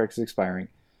his contract is expiring,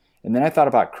 and then I thought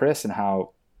about Chris and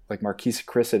how like Marquise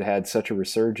Chris had such a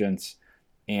resurgence,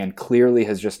 and clearly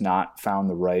has just not found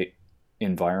the right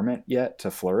environment yet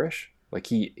to flourish. Like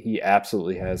he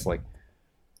absolutely has like,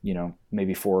 you know,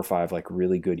 maybe 4 or 5 like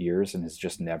really good years and has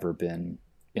just never been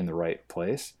in the right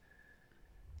place.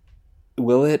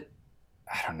 Will it?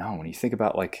 I don't know. When you think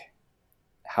about like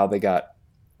how they got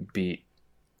beat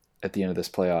at the end of this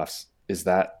playoffs, is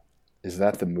that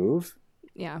the move?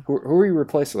 Yeah. Who are you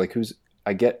replacing? Like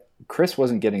I get Chris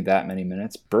wasn't getting that many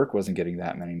minutes. Burke wasn't getting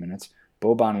that many minutes.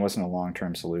 Boban wasn't a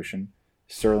long-term solution.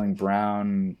 Sterling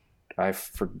Brown, I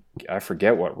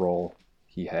forget what role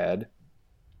he had.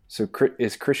 So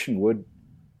is Christian Wood,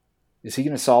 is he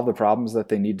going to solve the problems that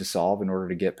they need to solve in order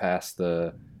to get past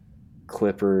the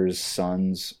Clippers,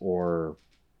 Suns, or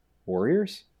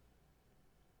Warriors?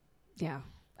 Yeah,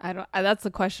 that's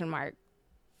the question mark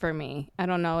for me. I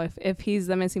don't know if he's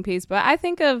the missing piece, but I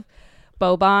think of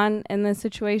Boban in this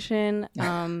situation.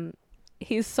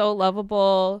 He's so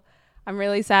lovable. I'm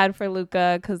really sad for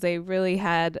Luka because they really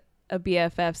had a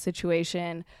BFF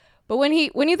situation. But when you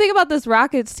think about this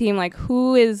Rockets team, like,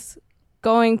 who is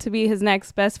going to be his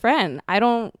next best friend? I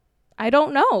don't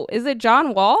know. Is it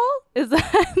John Wall? Is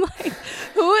that like,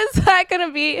 who is that going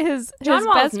to be his John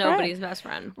Wall best is friend? nobody's best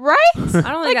friend, right?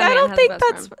 I don't think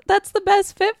that's the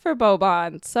best fit for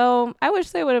Boban. So I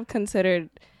wish they would have considered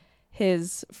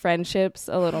his friendships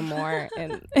a little more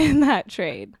in that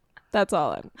trade. That's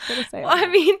all I'm gonna say. Well, I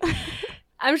mean,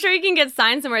 I'm sure he can get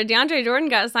signed somewhere. DeAndre Jordan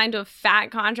got assigned to a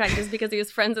fat contract just because he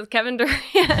was friends with Kevin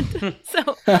Durant.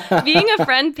 So being a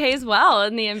friend pays well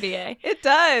in the NBA. It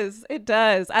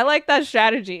does. I like that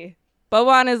strategy.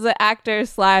 Boban is the actor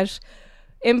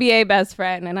 / NBA best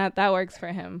friend, and that works for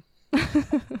him.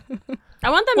 I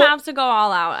want the Mavs to go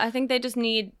all out. I think they just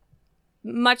need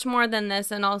much more than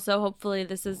this, and also hopefully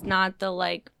this is not the,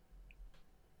 like,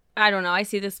 I don't know. I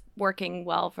see this working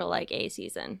well for like a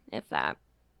season, if that.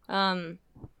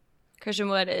 Christian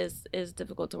Wood is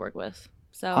difficult to work with.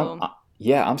 So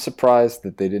I'm surprised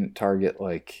that they didn't target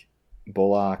like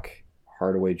Bullock,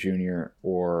 Hardaway Jr.,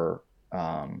 or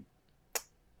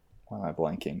why am I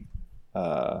blanking?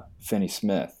 Finney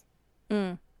Smith.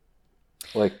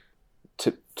 Like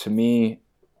to me,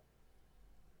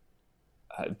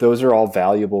 those are all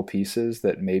valuable pieces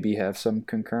that maybe have some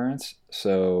concurrence.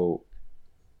 So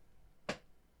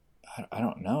I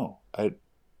don't know.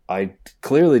 I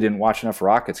clearly didn't watch enough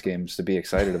Rockets games to be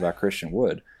excited about Christian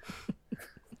Wood.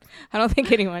 I don't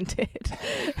think anyone did.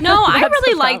 No, I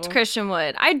really liked Christian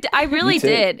Wood. I really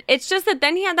did. It's just that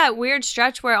then he had that weird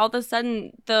stretch where all of a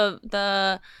sudden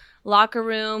the locker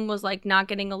room was like not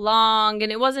getting along,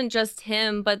 and it wasn't just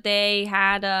him, but they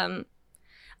had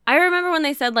I remember when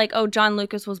they said like, oh, John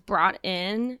Lucas was brought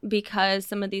in because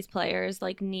some of these players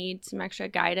like need some extra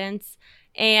guidance,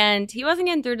 and he wasn't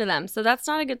getting through to them. So that's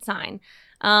not a good sign.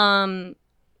 The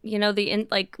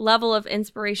level of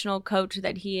inspirational coach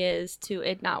that he is to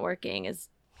it not working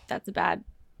that's a bad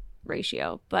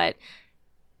ratio. But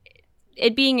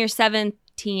it being your 7th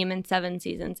team in 7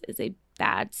 seasons is a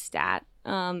bad stat.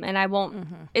 And I won't.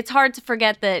 It's hard to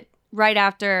forget that right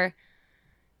after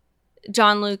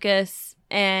John Lucas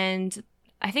and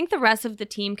I think the rest of the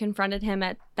team confronted him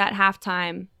at that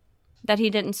halftime that he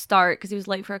didn't start because he was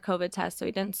late for a COVID test, so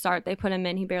he didn't start. They put him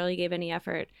in. He barely gave any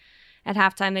effort. At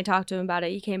halftime, they talked to him about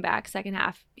it. He came back. Second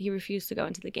half, he refused to go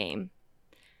into the game.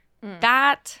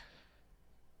 That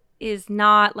is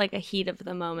not like a heat of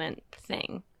the moment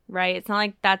thing, right? It's not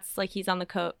like that's like he's on the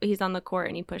court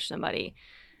and he pushed somebody.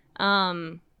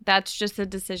 That's just a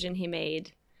decision he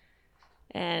made,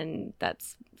 and that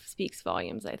speaks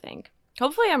volumes, I think.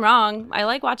 Hopefully I'm wrong. I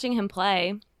like watching him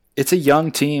play. It's a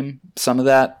young team. Some of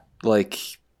that like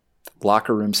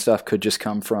locker room stuff could just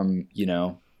come from,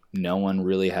 no one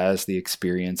really has the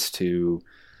experience to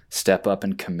step up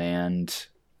and command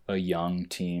a young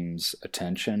team's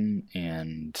attention.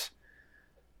 And,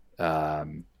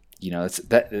 it's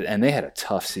that, and they had a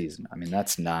tough season. I mean,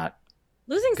 that's not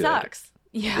losing good. Sucks.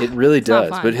 Yeah, it really does.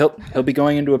 But he'll be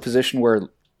going into a position where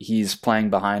he's playing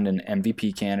behind an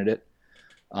MVP candidate.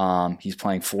 He's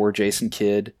playing for Jason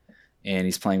Kidd, and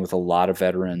he's playing with a lot of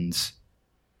veterans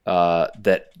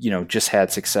that just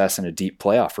had success in a deep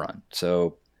playoff run.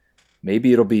 So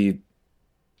maybe it'll be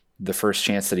the first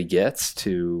chance that he gets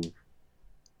to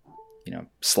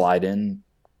slide in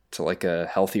to like a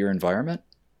healthier environment,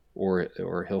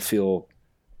 or he'll feel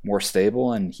more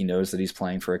stable and he knows that he's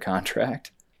playing for a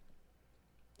contract.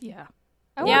 Yeah,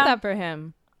 I want that for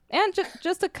him, and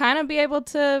just to kind of be able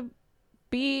to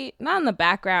be not in the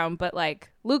background, but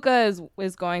like Luka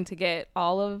is going to get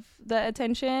all of the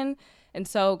attention, and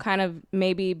so kind of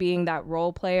maybe being that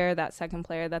role player, that second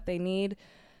player that they need,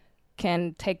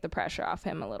 can take the pressure off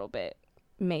him a little bit.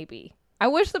 Maybe. I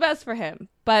wish the best for him,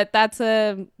 but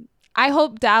I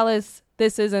hope Dallas,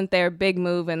 this isn't their big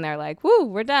move and they're like, woo,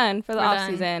 we're done for the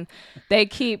offseason. They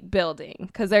keep building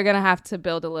because they're going to have to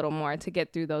build a little more to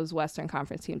get through those Western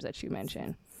Conference teams that you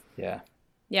mentioned. Yeah.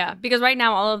 Yeah, because right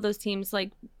now all of those teams,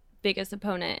 like, biggest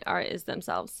opponent is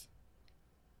themselves.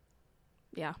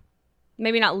 Yeah.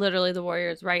 Maybe not literally the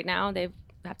Warriors right now. They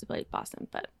have to play Boston,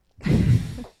 but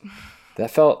that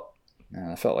felt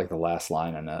I felt like the last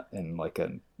line in like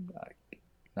a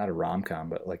not a rom-com,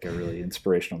 but like a really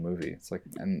inspirational movie. It's like,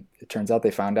 and it turns out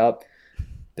they found out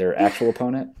their actual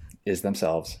opponent is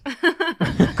themselves.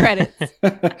 Credits.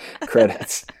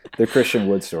 Credits. The Christian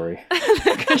Wood story.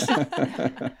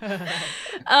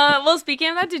 Well, speaking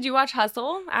of that, did you watch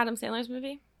Hustle, Adam Sandler's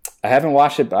movie? I haven't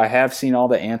watched it, but I have seen all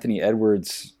the Anthony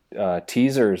Edwards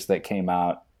teasers that came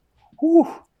out. Whew,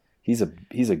 he's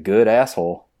a good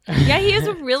asshole. Yeah, he is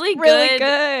a really good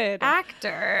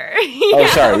actor. Oh,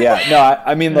 sorry. Yeah, no,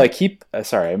 I mean like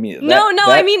sorry, I mean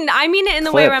I mean it in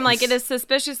the way where I'm like, clip it is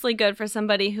suspiciously good for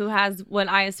somebody who has what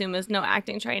I assume is no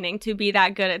acting training to be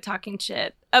that good at talking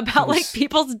shit about like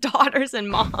people's daughters and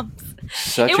moms.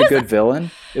 Such a good villain.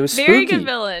 It was very spooky. good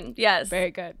villain. Yes, Very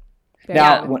good.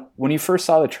 Now, when you first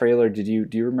saw the trailer, do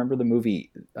you remember the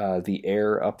movie The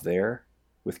Air Up There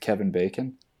with Kevin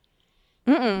Bacon?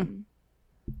 Mm-mm.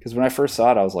 Because when I first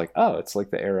saw it, I was like, oh, it's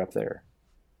like The Air Up There.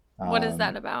 What is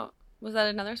that about? Was that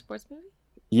another sports movie?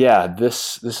 Yeah,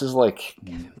 this is like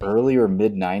early or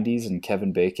mid 90s, and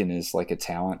Kevin Bacon is like a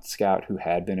talent scout who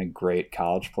had been a great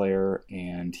college player,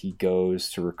 and he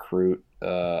goes to recruit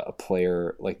a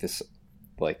player like this,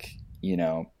 like, you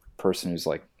know, person who's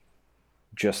like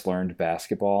just learned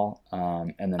basketball,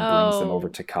 and then brings them over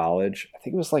to college. I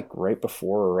think it was like right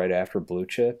before or right after Blue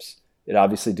Chips. It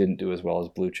obviously didn't do as well as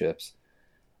Blue Chips.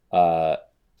 But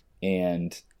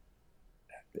it's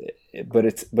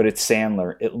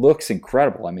Sandler. It looks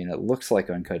incredible. I mean, it looks like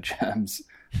Uncut Gems.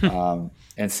 And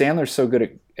Sandler's so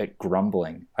good at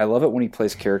grumbling. I love it when he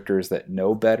plays characters that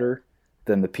know better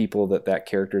than the people that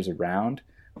character's around,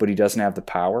 but he doesn't have the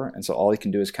power, and so all he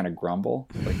can do is kind of grumble.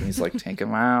 Like, he's like, take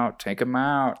him out. The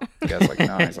guy's like,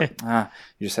 no. He's like,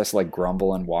 he just has to like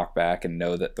grumble and walk back and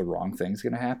know that the wrong thing's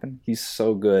gonna happen. He's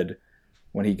so good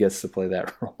when he gets to play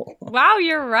that role. Wow,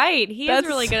 you're right. He's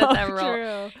really good at that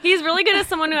role. True. He's really good as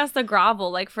someone who has to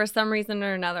grovel, like for some reason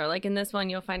or another. Like in this one,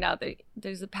 you'll find out that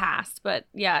there's a past, but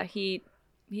yeah,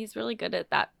 he's really good at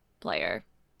that player.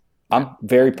 I'm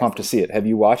very pumped to see it. Have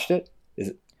you watched it?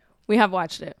 We have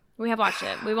watched it. We have watched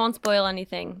it. We won't spoil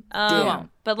anything. Damn.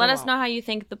 But let us know how you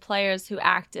think the players who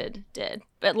acted did.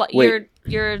 But Wait.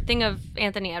 your thing of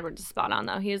Anthony Edwards is spot on,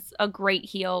 though. He's a great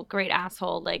heel, great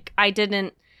asshole. Like, I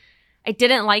didn't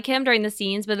like him during the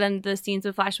scenes, but then the scenes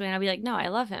would flash away, and I'd be like, no, I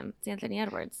love him. It's Anthony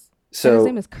Edwards. So his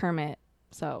name is Kermit.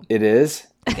 So it is?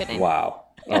 Good name. Wow.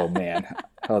 Oh, man.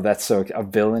 Oh, that's a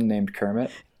villain named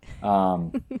Kermit.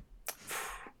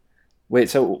 Wait,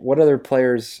 so what other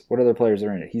players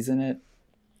are in it? He's in it?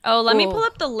 Oh, let me Cool. pull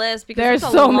up the list because There's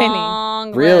it's a so many.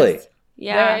 long Really? list.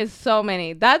 Yeah. there is so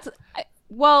many.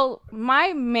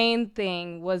 My main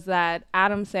thing was that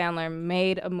Adam Sandler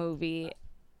made a movie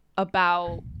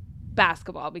about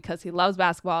basketball because he loves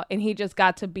basketball, and he just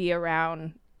got to be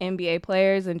around NBA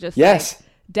players and just Yes.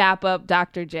 dap up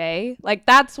Dr. J. Like,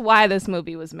 that's why this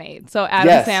movie was made. So Adam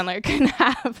Yes. Sandler can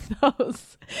have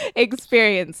those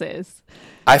experiences.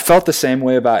 I felt the same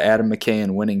way about Adam McKay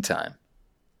in Winning Time.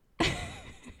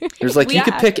 There's like, you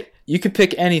could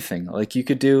pick anything. Like, you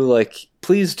could do like,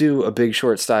 please do a Big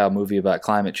Short style movie about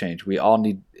climate change. We all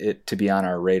need it to be on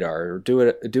our radar. Or do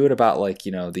it about like,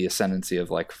 you know, the ascendancy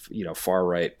of like, you know, far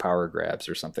right power grabs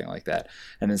or something like that.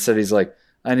 And instead he's like,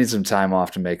 I need some time off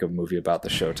to make a movie about the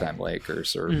Showtime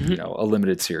Lakers or, you know, a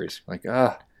limited series. Like,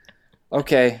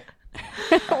 okay.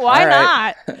 Why All right.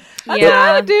 not? That's what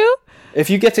I would do. If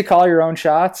you get to call your own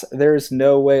shots, there's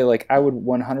no way. Like, I would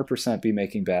 100% be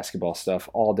making basketball stuff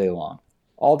all day long.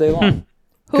 All day long.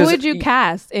 Who 'Cause would you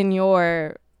cast in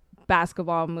your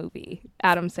basketball movie?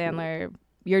 Adam Sandler,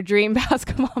 your dream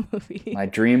basketball movie. My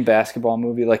dream basketball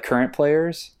movie, like current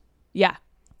players. Yeah.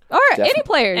 Or Definitely. any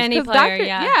players. Any 'cause player,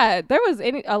 yeah. Yeah, there was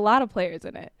a lot of players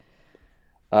in it.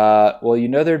 Well, you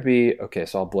know there'd be, okay,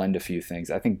 so I'll blend a few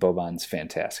things. I think Boban's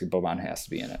fantastic. Boban has to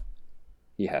be in it.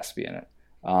 He has to be in it.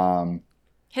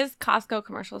 His Costco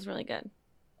commercial is really good.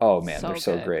 Oh man, So they're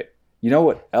so good. great. You know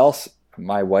what else?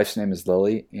 My wife's name is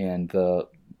Lily, and the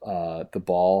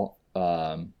ball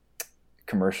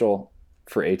commercial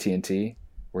for AT&T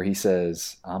where he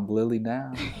says, "I'm Lily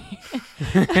now."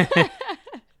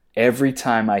 Every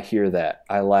time I hear that,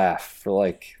 I laugh for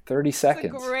like 30 It's a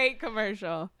seconds. great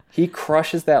commercial. He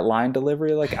crushes that line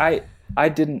delivery. Like I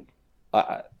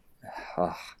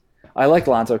like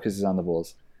Lonzo because he's on the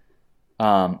Bulls.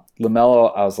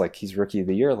 LaMelo, I was like, he's rookie of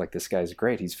the year. Like, this guy's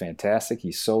great. He's fantastic.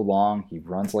 He's so long. He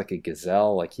runs like a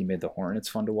gazelle. Like, he made the Hornets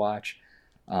fun to watch.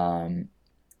 And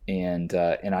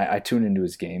I tune into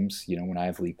his games, you know, when I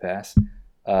have League Pass.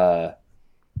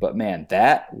 But man,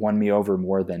 that won me over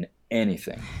more than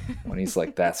anything when he's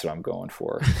like, that's what I'm going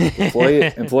for.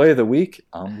 Employee of the week,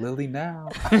 I'm Lily now.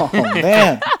 Oh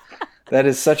man, That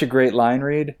is such a great line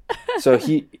read. So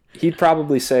he'd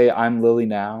probably say, "I'm Lily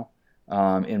now."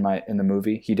 In the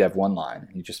movie, he'd have one line.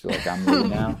 He'd just be like, "I'm Lily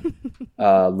now."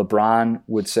 LeBron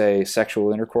would say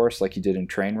sexual intercourse like he did in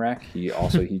Trainwreck.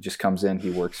 He just comes in,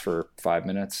 he works for 5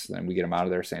 minutes, then we get him out of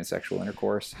there saying sexual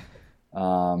intercourse.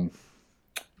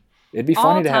 It'd be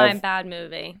funny to have all-time bad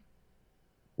movie.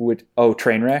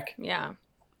 Trainwreck? Yeah.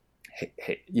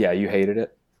 Yeah, you hated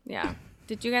it? Yeah.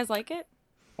 Did you guys like it?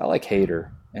 I like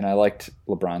hater, and I liked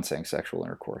LeBron saying sexual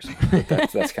intercourse.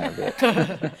 But that's kind of it.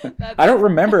 I don't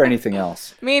remember anything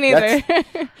else. Me neither.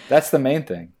 That's the main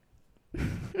thing.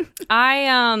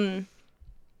 I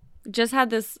just had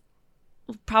this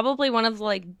probably one of the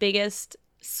like biggest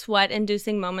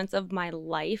sweat-inducing moments of my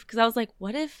life, because I was like,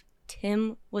 what if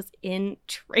Tim was in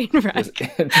Trainwreck? I was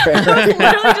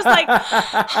literally just like,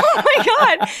 oh my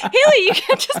god, Haley, you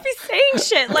can't just be saying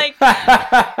shit. Like,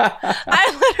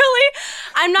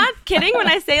 I'm not kidding when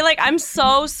I say like I'm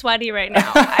so sweaty right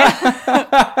now.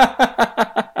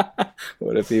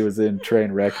 What if he was in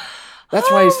Trainwreck? That's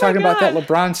why he's talking about that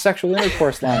LeBron sexual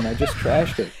intercourse line. I just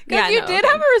trashed it. Because you did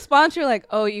have a response. You're like,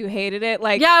 oh, you hated it.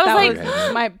 Like, yeah, I was that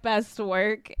was my best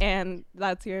work, and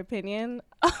that's your opinion.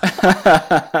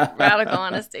 Radical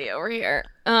honesty over here.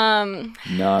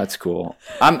 No, it's cool.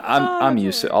 I'm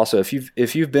used to it. Also, if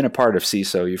you've been a part of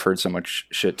CISO, you've heard so much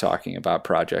shit talking about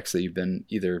projects that you've been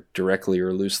either directly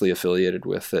or loosely affiliated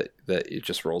with that it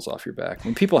just rolls off your back.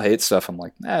 When people hate stuff, I'm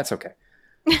like, it's okay.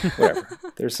 Whatever.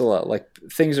 There's a lot, like,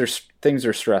 things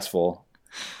are stressful.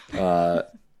 It's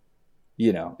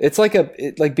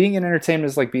like being in entertainment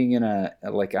is like being on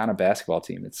a basketball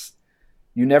team.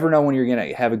 You never know when you're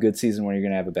gonna have a good season, when you're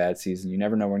gonna have a bad season. You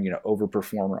never know when you're gonna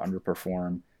overperform or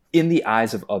underperform in the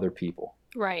eyes of other people.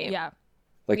 Right. Yeah.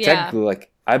 Technically,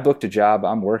 like, I booked a job,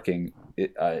 I'm working.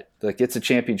 It's a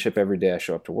championship every day I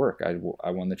show up to work. I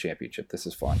won the championship. This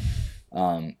is fun.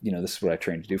 This is what I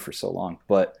trained to do for so long.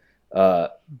 But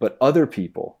other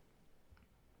people,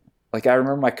 like, I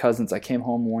remember my cousins, I came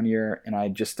home one year and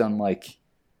I'd just done like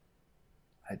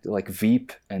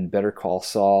Veep and Better Call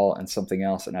Saul and something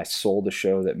else. And I sold a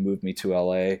show that moved me to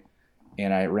LA,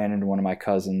 and I ran into one of my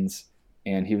cousins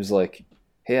and he was like,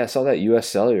 "Hey, I saw that US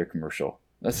Cellular commercial.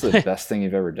 That's the best thing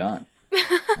you've ever done."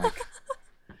 I'm like,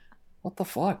 what the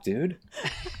fuck, dude?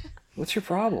 What's your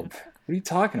problem? What are you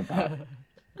talking about?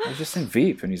 I was just in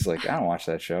Veep. And he's like, "I don't watch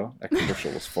that show. That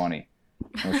commercial was funny."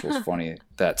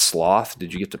 That sloth,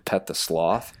 did you get to pet the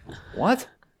sloth? What?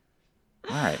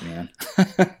 All right, man.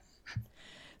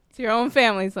 It's your own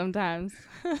family sometimes.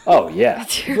 Oh, yeah.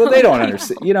 Well, they don't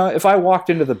understand. If I walked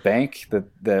into the bank that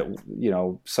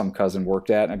some cousin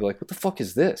worked at, and I'd be like, "What the fuck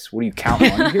is this? What do you count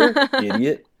money here,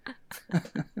 idiot?"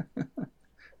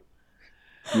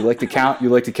 You like to count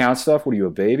stuff? What are you,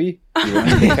 a baby? You want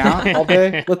to count all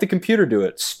day? Let the computer do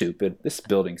it, stupid. This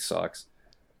building sucks.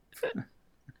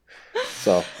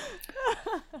 So,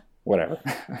 whatever.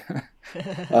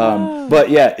 But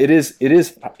yeah, it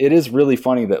is really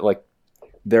funny that, like,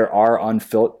 there are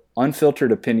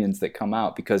unfiltered opinions that come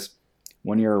out, because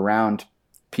when you're around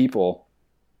people,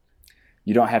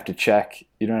 you don't have to check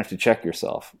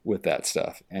yourself with that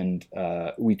stuff. And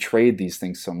we trade these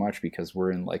things so much because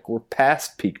we're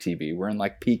past peak TV. We're in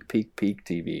like peak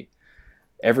TV.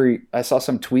 I saw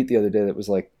some tweet the other day that was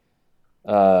like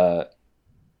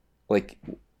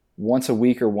once a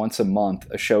week or once a month,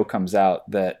 a show comes out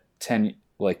that 10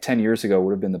 years ago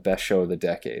would have been the best show of the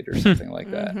decade or something like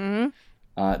that.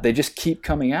 Mm-hmm. They just keep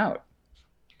coming out.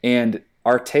 And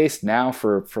our taste now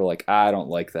for like, I don't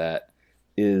like that,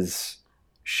 is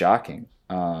shocking.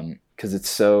 Because it's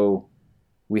so,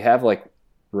 we have like,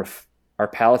 our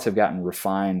palates have gotten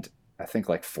refined, I think,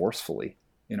 like, forcefully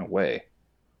in a way.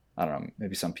 I don't know,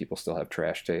 maybe some people still have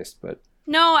trash taste, but.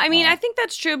 No, I mean, I think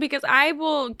that's true, because I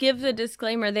will give the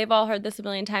disclaimer. They've all heard this a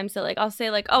million times. That, like, I'll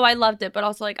say, like, "Oh, I loved it," but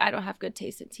also, like, I don't have good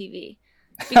taste in TV,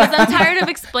 because I'm tired of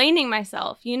explaining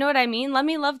myself. You know what I mean? Let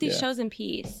me love these shows in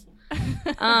peace.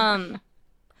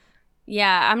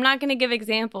 Yeah, I'm not gonna give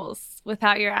examples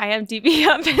without your IMDb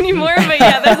up anymore. But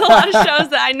yeah, there's a lot of shows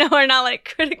that I know are not,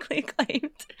 like, critically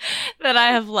acclaimed that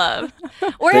I have loved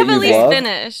or have at least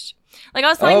finished. Like, I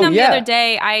was telling them the other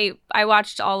day, I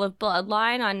watched all of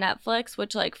Bloodline on Netflix,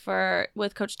 which, like,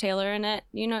 with Coach Taylor in it.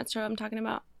 You know what show I'm talking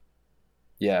about?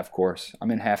 Yeah, of course. I'm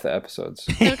in half the episodes.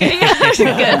 Okay, yeah,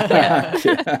 good. Yeah.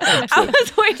 I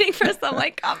was waiting for some,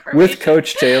 like, confirmation. With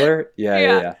Coach Taylor?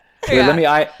 Yeah. Wait, let me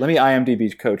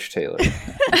IMDb Coach Taylor.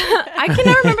 I can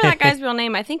never remember that guy's real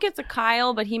name. I think it's a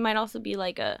Kyle, but he might also be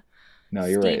like a. No,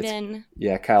 you're Steven. Right.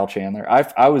 Yeah, Kyle Chandler.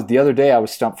 I was the other day. I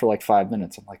was stumped for like 5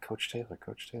 minutes. I'm like, Coach Taylor.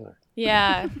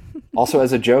 Yeah. Also,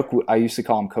 as a joke, I used to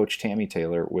call him Coach Tammy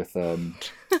Taylor with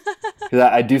 'Cause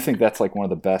I do think that's like one of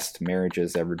the best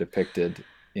marriages ever depicted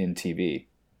in TV.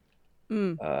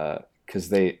 Because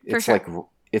they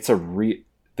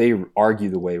argue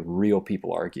the way real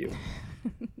people argue.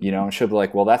 And she'll be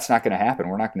like, well, that's not going to happen.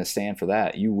 We're not going to stand for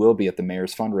that. You will be at the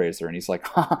mayor's fundraiser. And he's like,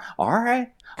 all right.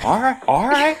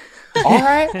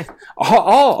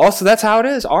 Oh, so that's how it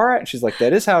is. All right. And she's like,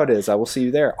 that is how it is. I will see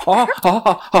you there. All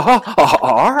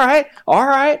right.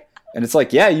 And it's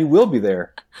like, yeah, you will be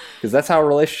there. Because that's how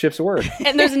relationships work.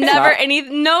 And there's never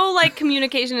no like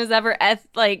communication is ever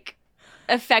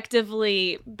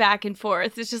effectively back and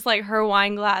forth. It's just like her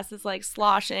wine glass is like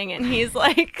sloshing and he's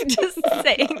like just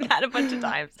saying that a bunch of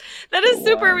times. That is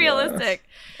super realistic.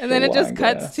 And then it just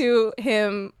cuts to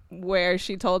him where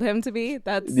she told him to be.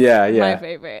 That's my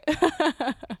favorite.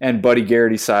 And Buddy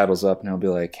Garrity sidles up and he'll be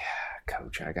like,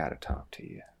 Coach, I gotta talk to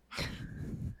you.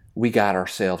 We got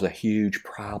ourselves a huge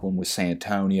problem with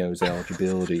Santonio's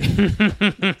eligibility.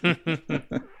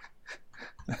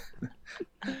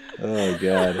 Oh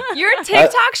God! Your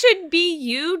TikTok should be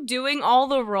you doing all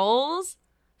the roles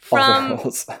from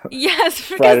yes,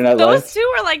 because those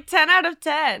two are like 10 out of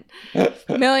 10.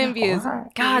 Million views.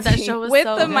 God, that show was with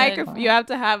so the good. microphone. You have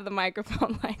to have the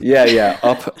microphone like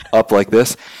up like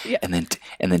this, yeah. and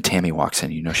then Tammy walks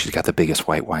in. She's got the biggest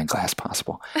white wine glass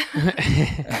possible.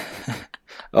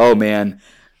 Oh man,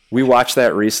 we watched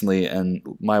that recently, and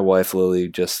my wife Lily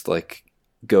just like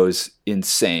goes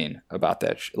insane about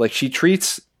that. Like she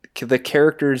treats the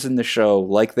characters in the show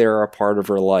like they're a part of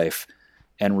her life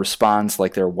and responds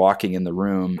like they're walking in the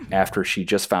room after she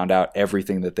just found out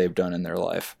everything that they've done in their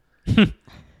life.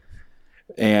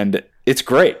 And it's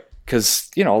great because,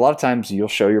 a lot of times you'll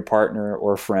show your partner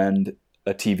or friend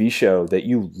a TV show that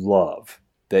you love,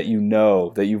 that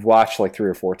that you've watched like 3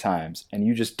 or 4 times, and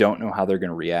you just don't know how they're going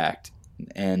to react.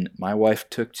 And my wife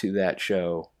took to that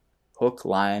show hook,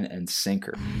 line, and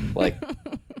sinker. Like,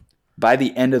 by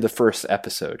the end of the first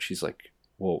episode, she's like,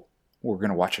 well, we're going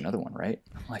to watch another one, right?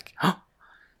 I'm like, huh?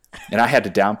 And I had to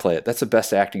downplay it. That's the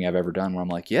best acting I've ever done, where I'm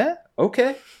like, yeah,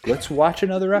 okay, let's watch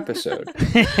another episode.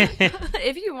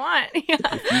 If you want. Yeah.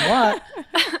 If you want.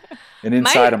 And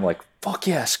inside, I'm like, fuck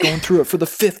yes, going through it for the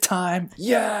 5th time.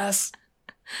 Yes.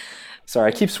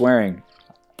 Sorry, I keep swearing.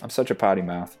 I'm such a potty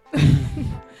mouth.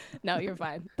 No, you're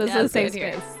fine. This is a safe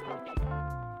space.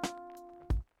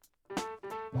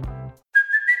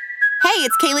 Hey,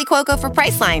 it's Kaylee Cuoco for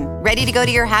Priceline. Ready to go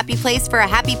to your happy place for a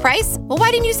happy price? Well,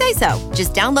 why didn't you say so?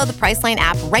 Just download the Priceline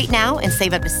app right now and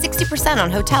save up to 60% on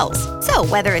hotels. So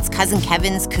whether it's Cousin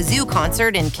Kevin's Kazoo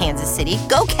Concert in Kansas City,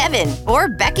 go Kevin, or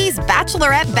Becky's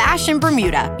Bachelorette Bash in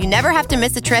Bermuda, you never have to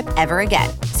miss a trip ever again.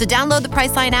 So download the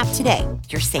Priceline app today.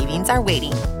 Your savings are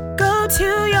waiting. Go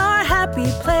to your happy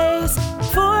place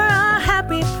for a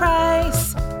happy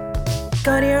price.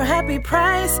 Go to your happy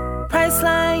price,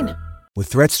 Priceline. With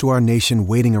threats to our nation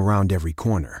waiting around every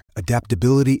corner,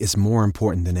 adaptability is more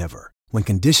important than ever. When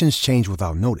conditions change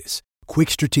without notice, quick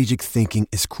strategic thinking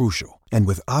is crucial. And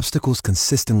with obstacles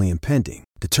consistently impending,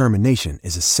 determination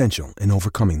is essential in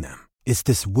overcoming them. It's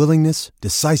this willingness,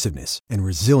 decisiveness, and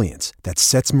resilience that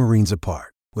sets Marines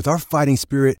apart. With our fighting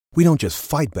spirit, we don't just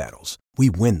fight battles, we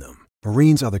win them.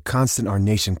 Marines are the constant our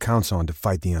nation counts on to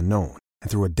fight the unknown.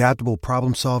 And through adaptable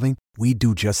problem solving, we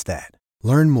do just that.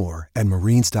 Learn more at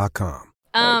marines.com.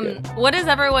 What is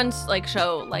everyone's like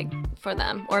show like for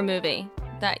them or movie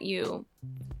that you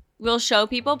will show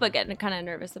people but get kind of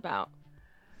nervous about?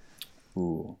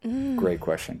 Ooh, great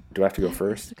question. Do I have to go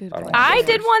first? I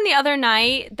did one the other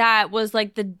night that was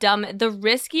like the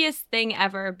riskiest thing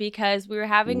ever because we were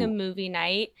having a movie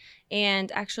night.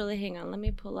 And actually, hang on, let me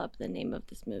pull up the name of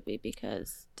this movie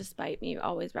because despite me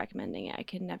always recommending it, I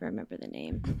can never remember the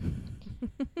name.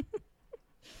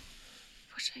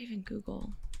 What should I even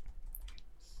Google?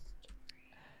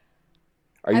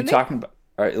 Are you talking about?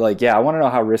 Like, yeah, I want to know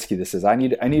how risky this is. I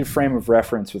need a frame of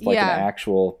reference with like an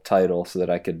actual title so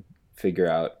that I could figure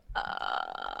out.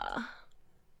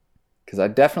 Because I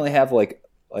definitely have like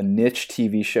a niche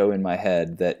TV show in my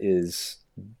head that is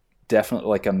definitely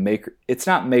like a make. It's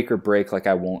not make or break. Like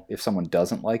I won't if someone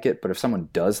doesn't like it, but if someone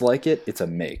does like it, it's a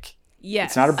make.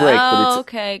 Yes. It's not a break, but it's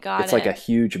okay. Got it's like a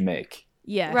huge make.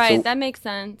 Yeah. Right. So, that makes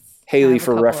sense. Haley,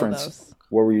 for reference,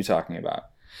 what were you talking about?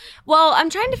 Well, I'm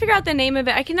trying to figure out the name of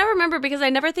it. I can never remember because I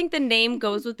never think the name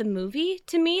goes with the movie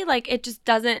to me. Like, it just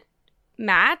doesn't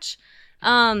match.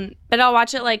 But I'll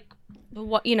watch it, like,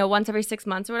 once every 6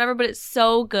 months or whatever. But it's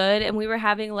so good. And we were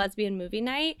having a lesbian movie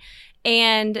night.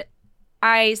 And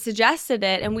I suggested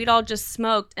it. And we'd all just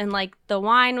smoked. And, like, the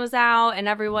wine was out. And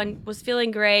everyone was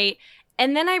feeling great.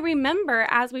 And then I remember,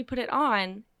 as we put it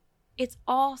on, it's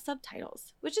all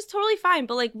subtitles, which is totally fine.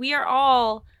 But, like, we are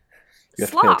all You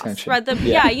have to pay sloths, attention. right?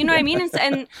 Yeah, you know what I mean?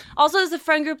 And also there's a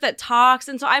friend group that talks.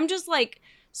 And so I'm just like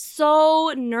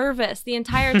so nervous the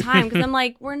entire time because I'm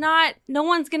like, no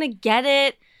one's going to get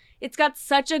it. It's got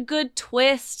such a good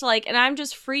twist. Like, and I'm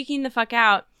just freaking the fuck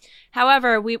out.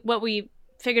 However, what we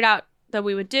figured out that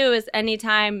we would do is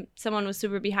anytime someone was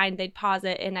super behind, they'd pause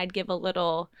it and I'd give a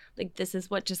little, like, this is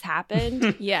what just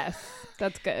happened. Yes,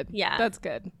 that's good. Yeah. That's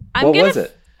good. What was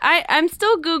it? I'm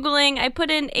still Googling. I put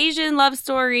in Asian love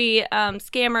story,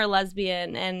 scammer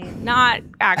lesbian, and not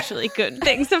actually good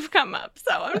things have come up.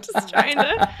 So I'm just trying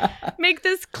to make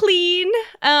this clean.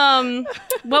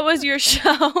 What was your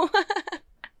show?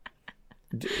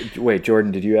 Wait,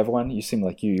 Jordan, did you have one? You seem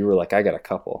like you were like, I got a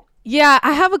couple. Yeah,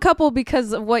 I have a couple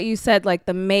because of what you said, like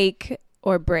the make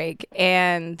or break.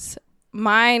 And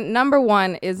my number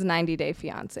one is 90 Day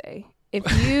Fiancé. If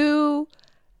you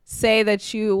say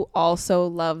that you also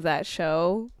love that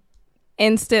show,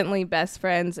 instantly best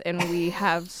friends, and we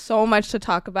have so much to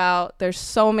talk about. There's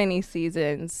so many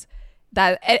seasons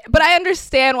but I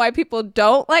understand why people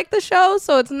don't like the show,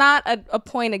 so it's not a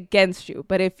point against you.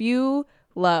 But if you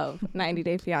love 90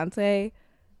 Day Fiancé,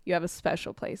 you have a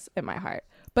special place in my heart.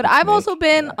 But I've also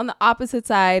been on the opposite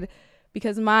side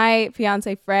because my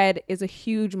fiance Fred is a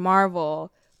huge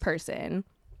Marvel person.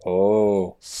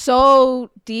 Oh.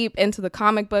 So deep into the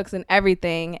comic books and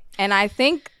everything. And I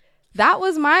think that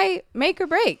was my make or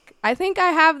break. I think I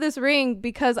have this ring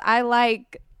because I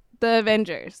like the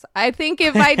Avengers. I think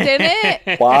if I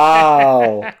didn't,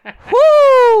 wow.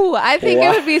 Woo! I think it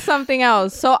would be something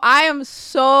else. So I am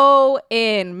so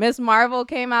in. Miss Marvel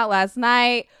came out last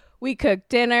night. We cooked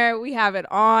dinner. We have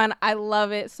it on. I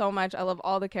love it so much. I love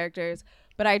all the characters.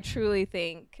 But I truly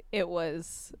think it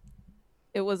was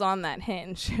on that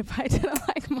hinge if I didn't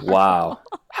like Marvel. Wow.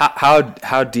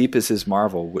 How deep is his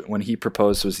Marvel? When he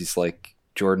proposed, was he's like,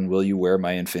 Jordan, will you wear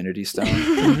my Infinity Stone?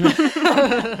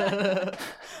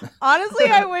 Honestly,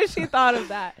 I wish he thought of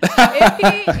that.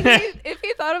 If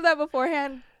he thought of that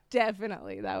beforehand,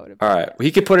 definitely that would have been all right. Well,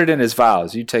 he could put it in his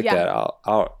vows. You take that.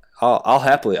 I'll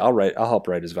happily I'll help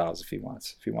write his vows if he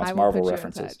wants. If he wants Marvel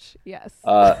references. Yes.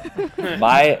 So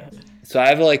I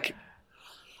have like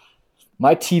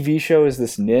my TV show is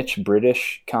this niche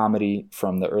British comedy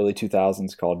from the early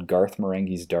 2000s called Garth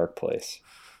Marenghi's Dark Place.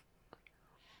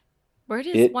 Where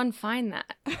does one find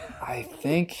that? I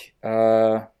think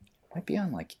might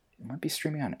be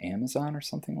streaming on Amazon or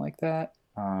something like that.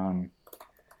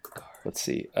 Let's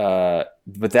see. But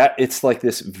that it's like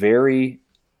this very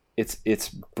it's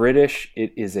British.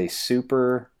 It is a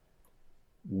super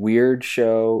weird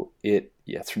show.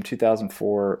 It's from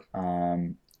 2004.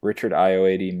 Richard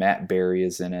Ayoade, Matt Berry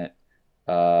is in it.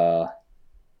 I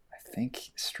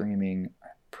think streaming. I'm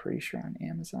pretty sure on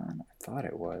Amazon. I thought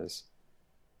it was.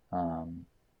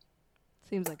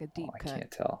 Seems like a deep cut. I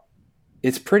can't tell.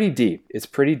 It's pretty deep. It's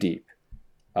pretty deep.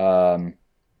 Yeah,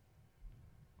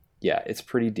 it's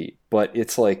pretty deep. But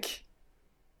it's like,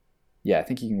 yeah, I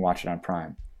think you can watch it on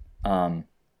Prime.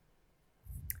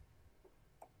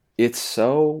 It's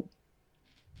so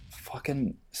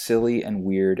fucking silly and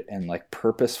weird and like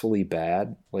purposefully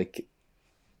bad. Like,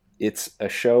 it's a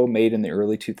show made in the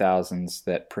early 2000s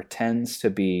that pretends to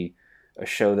be a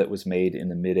show that was made in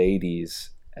the mid 80s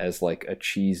as like a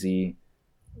cheesy,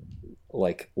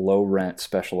 like low rent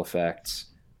special effects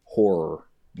horror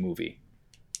movie.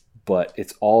 But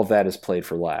it's all of that is played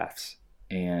for laughs.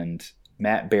 And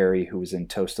Matt Berry, who was in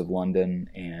Toast of London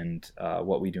and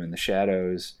What We Do in the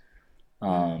Shadows,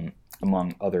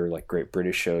 among other like great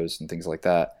British shows and things like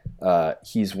that,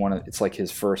 it's like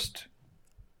his first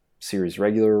series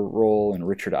regular role. And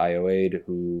Richard Ayoade,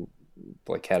 who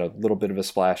like had a little bit of a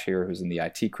splash here, who's in the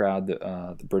IT Crowd,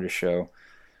 the British show.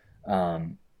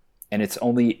 And it's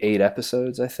only 8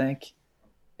 episodes, I think.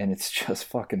 And it's just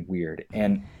fucking weird.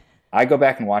 And I go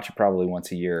back and watch it probably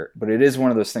once a year, but it is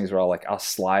one of those things where I'll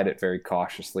slide it very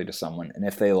cautiously to someone. And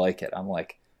if they like it, I'm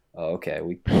like, oh, okay,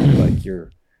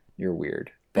 you're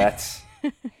weird. That's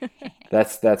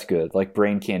good. Like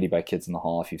Brain Candy by Kids in the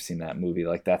Hall. If you've seen that movie,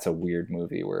 like that's a weird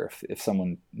movie where if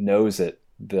someone knows it,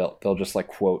 they'll just like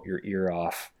quote your ear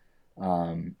off.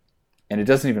 And it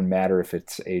doesn't even matter if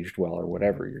it's aged well or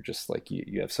whatever. You're just like,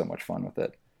 you have so much fun with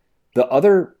it. The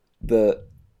other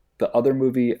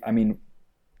movie, I mean,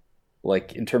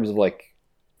 like in terms of like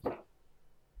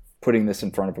putting this in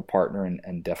front of a partner,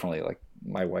 and definitely like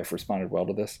my wife responded well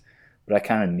to this, but I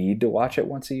kind of need to watch it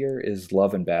once a year, is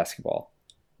Love and Basketball.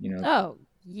 You know? Oh,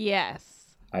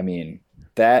 yes. I mean,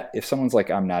 that if someone's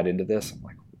like, I'm not into this, I'm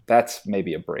like, that's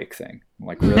maybe a break thing. I'm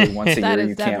like, really, once a year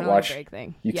you can't watch,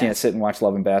 can't sit and watch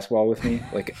Love and Basketball with me?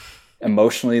 Like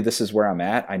emotionally, this is where I'm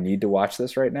at. I need to watch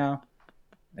this right now.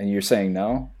 And you're saying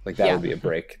no? Like that Yeah. would be a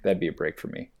break. That'd be a break for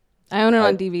me. I own it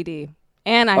on DVD,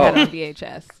 and I had it on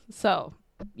VHS. So,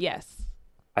 yes.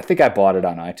 I think I bought it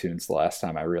on iTunes the last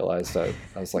time I realized. I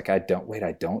was like, I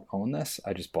don't own this.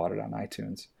 I just bought it on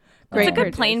iTunes. Great It's a good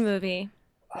purchase. plane movie.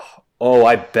 Oh,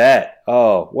 I bet.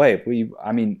 Oh, wait.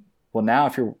 Now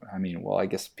I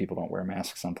guess people don't wear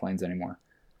masks on planes anymore.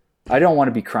 I don't want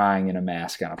to be crying in a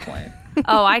mask on a plane.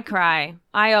 Oh, I cry.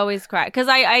 I always cry because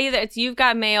I either it's You've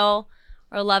Got Mail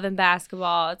or Love and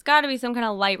Basketball. It's got to be some kind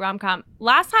of light rom-com.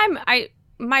 Last time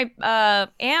my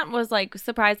aunt was like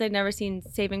surprised I'd never seen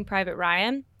Saving Private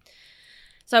Ryan,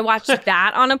 so I watched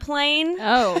that on a plane.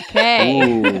 Okay.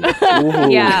 Ooh.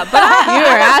 Yeah, but You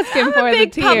were asking I'm for a the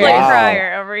big tears. public Wow.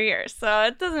 crier over here, so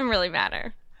it doesn't really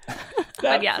matter.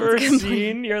 That yeah, it's first complete-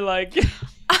 scene, you're like,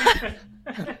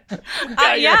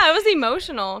 Yeah, it was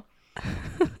emotional.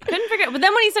 Couldn't figure it. But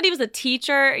then when he said he was a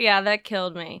teacher, yeah, that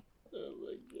killed me.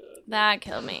 That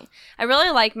killed me. I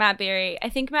really like Matt Berry. I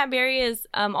think Matt Berry is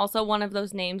also one of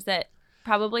those names that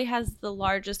probably has the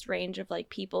largest range of like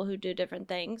people who do different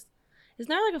things. Isn't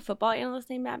there like a football analyst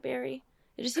named Matt Berry?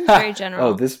 It just seems very general.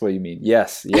 Oh, this is what you mean.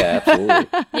 Yes. Yeah, absolutely.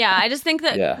 Yeah, I just think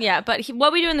that Yeah. but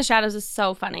What We Do in the Shadows is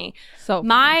so funny. So funny.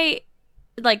 My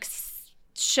like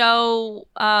show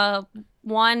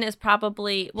one is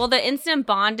probably the instant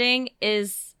bonding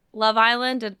is Love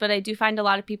Island, but I do find a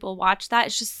lot of people watch that.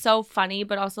 It's just so funny,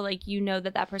 but also like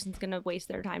that person's gonna waste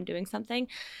their time doing something.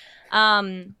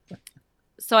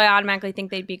 So I automatically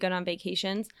think they'd be good on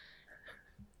vacations.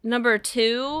 Number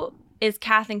 2 is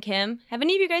Kath and Kim. Have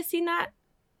any of you guys seen that?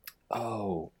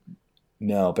 Oh,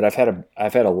 no, but I've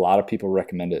had a lot of people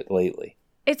recommend it lately.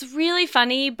 It's really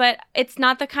funny, but it's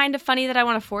not the kind of funny that I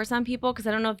want to force on people because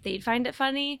I don't know if they'd find it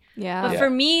funny. Yeah. But Yeah. for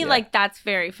me, Yeah. like, that's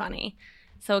very funny.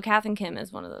 So Kath and Kim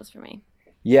is one of those for me.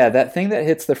 Yeah, that thing that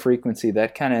hits the frequency,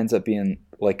 that kind of ends up being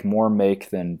like more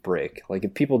make than break. Like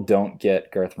if people don't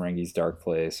get Garth Marenghi's Dark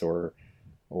Place or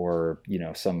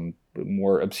some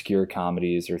more obscure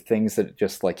comedies or things that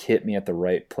just like hit me at the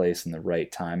right place and the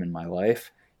right time in my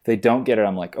life, if they don't get it,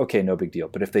 I'm like, okay, no big deal.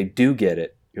 But if they do get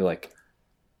it, you're like,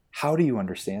 how do you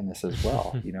understand this as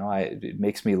well? It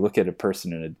makes me look at a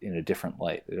person in a different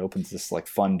light. It opens this like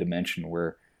fun dimension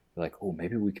where you're like, oh,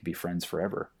 maybe we could be friends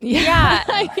forever. Yeah.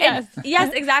 Yes.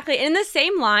 Yes, exactly. In the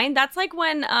same line, that's like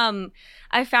when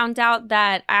I found out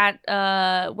that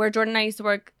at where Jordan and I used to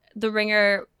work, The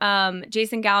Ringer,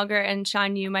 Jason Gallagher and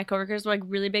Sean Yu, my coworkers, were like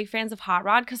really big fans of Hot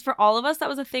Rod because for all of us that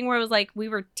was a thing where it was like we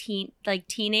were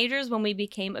teenagers when we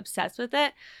became obsessed with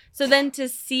it. So then to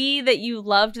see that you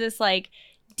loved this like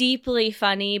deeply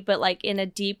funny but like in a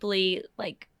deeply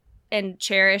like and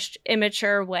cherished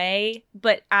immature way,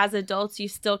 but as adults you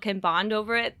still can bond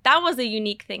over it, that was a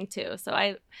unique thing too.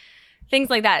 So things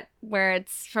like that where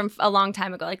it's from a long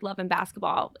time ago, like Love and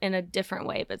Basketball in a different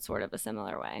way but sort of a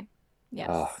similar way. Yes.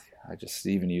 Oh,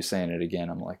 even you saying it again,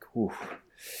 I'm like, ooh.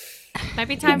 Might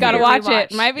be time. Gotta for watch you to it.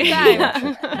 rewatch. Might be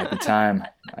time. Might be time.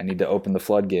 I need to open the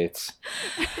floodgates.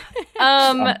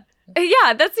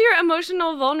 Yeah, that's your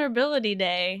emotional vulnerability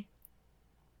day.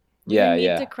 Yeah, Your need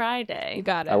yeah. to cry day. You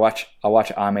got it. I watch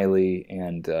Amélie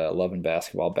and Love and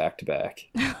Basketball back to back,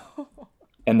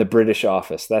 and The British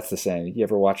Office. That's the same. You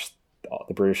ever watch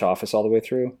The British Office all the way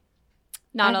through?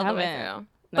 Not I all the way haven't. through.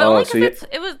 But Oh, only so because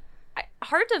it was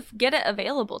hard to get it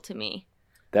available to me.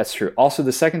 That's true. Also,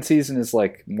 the second season is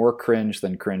like more cringe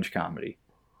than cringe comedy.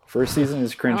 First season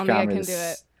is cringe I don't think I comedy.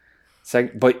 can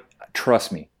do it. But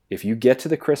trust me, if you get to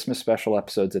the Christmas special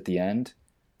episodes at the end,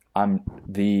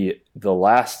 the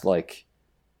last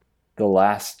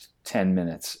 10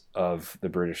 minutes of The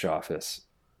British Office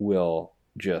will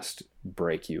just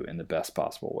break you in the best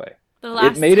possible way. The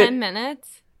last made 10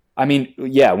 minutes? I mean,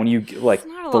 yeah, when you like It's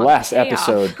not a the long last payoff.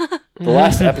 episode, the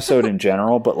last episode in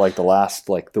general, but like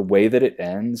the way that it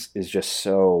ends is just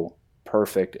so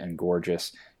perfect and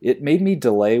gorgeous. It made me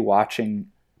delay watching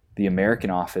The American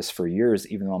Office for years,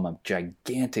 even though I'm a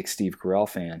gigantic Steve Carell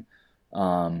fan,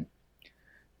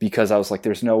 because I was like,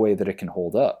 there's no way that it can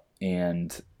hold up.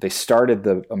 And they started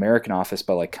The American Office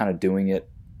by like kind of doing it,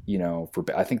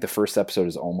 I think the first episode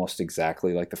is almost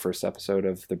exactly like the first episode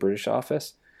of The British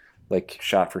Office, like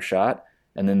shot for shot.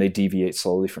 And then they deviate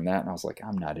slowly from that. And I was like,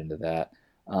 I'm not into that.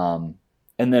 And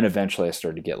then eventually I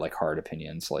started to get like hard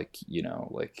opinions, like,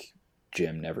 like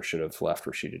Jim never should have left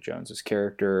Rashida Jones's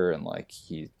character. And like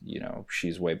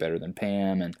she's way better than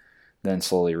Pam. And then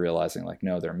slowly realizing like,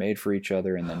 no, they're made for each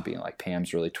other. And then being like,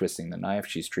 Pam's really twisting the knife.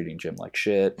 She's treating Jim like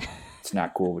shit. It's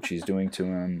not cool what she's doing to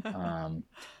him.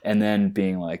 And then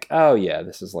being like, oh yeah,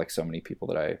 this is like so many people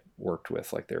that I worked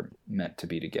with, like they're meant to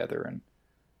be together.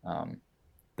 And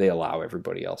they allow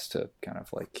everybody else to kind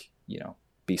of like,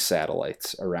 be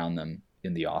satellites around them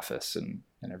in the office, and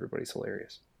everybody's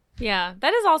hilarious. Yeah,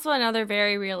 that is also another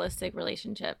very realistic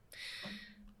relationship,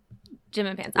 Jim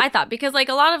and Pans. I thought, because like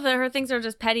a lot of her things are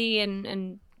just petty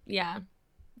and yeah,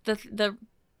 the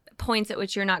points at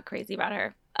which you're not crazy about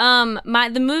her.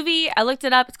 The movie, I looked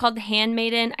it up. It's called The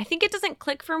Handmaiden. I think it doesn't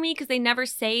click for me because they never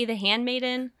say The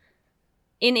Handmaiden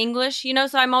in English, you know.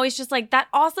 So I'm always just like that.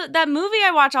 Also, that movie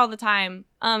I watch all the time.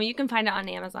 You can find it on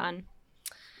Amazon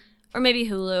or maybe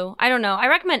Hulu. I don't know. I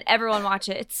recommend everyone watch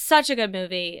it. It's such a good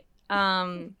movie.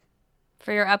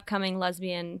 For your upcoming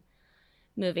lesbian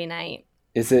movie night.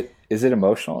 Is it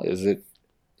emotional? Is it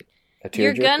a tearjerker?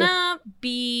 You're gonna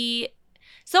be.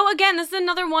 So again, this is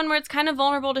another one where it's kind of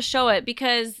vulnerable to show it,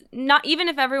 because not even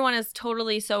if everyone is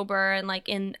totally sober and like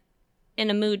in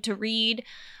a mood to read,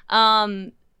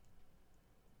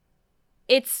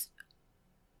 it's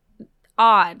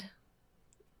odd.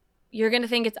 You're gonna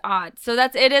think it's odd. So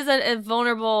it is a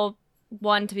vulnerable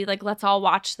one to be like, let's all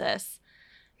watch this.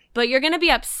 But you're going to be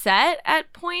upset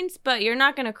at points, but you're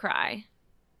not going to cry.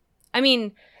 I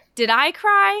mean, did I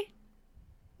cry?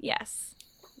 Yes.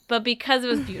 But because it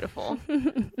was beautiful.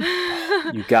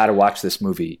 You got to watch this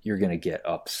movie. You're going to get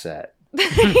upset.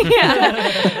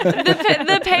 Yeah.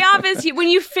 The payoff is when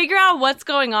you figure out what's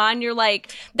going on, you're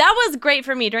like, that was great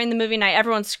for me during the movie night.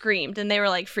 Everyone screamed and they were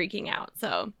like freaking out.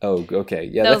 So. Oh, okay.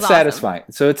 Yeah, that's satisfying.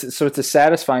 So it's a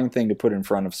satisfying thing to put in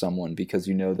front of someone because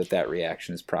you know that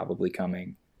reaction is probably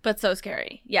coming. But so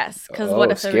scary. Yes. Because what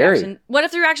if the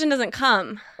reaction doesn't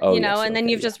come? Oh, you know, yes, and then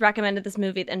okay, you've just recommended this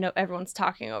movie that everyone's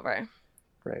talking over.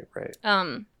 Right.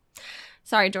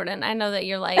 Sorry, Jordan. I know that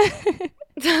you're like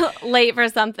late for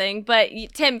something, but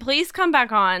Tim, please come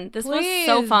back on. This was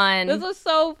so fun. This was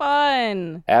so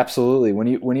fun. Absolutely.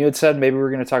 When you had said maybe we were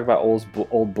going to talk about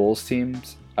old Bulls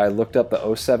teams, I looked up the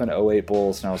 07-08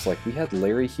 Bulls and I was like, we had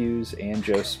Larry Hughes and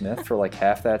Joe Smith for like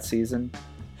half that season.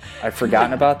 I'd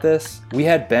forgotten about this. We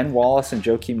had Ben Wallace and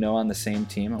Joakim Noah on the same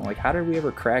team. I'm like, how did we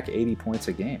ever crack 80 points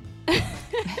a game?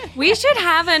 We should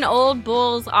have an old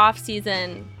Bulls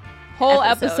off-season whole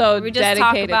episode we just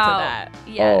dedicated talk about, to that.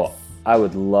 Yes. Oh, I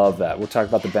would love that. We'll talk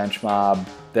about the bench mob.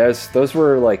 Those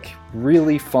were like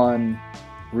really fun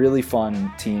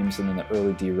teams, and then the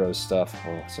early D-Rose stuff.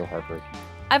 Oh, so heartbreaking.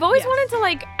 I've always wanted to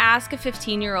like ask a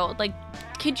 15-year-old, like,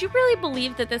 could you really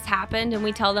believe that this happened? And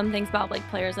we tell them things about like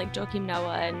players like Joakim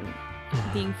Noah and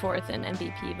being fourth in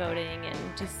MVP voting and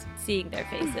just seeing their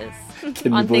faces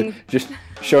on things. Just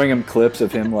showing him clips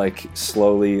of him like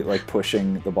slowly like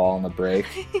pushing the ball on the break.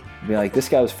 Be like, this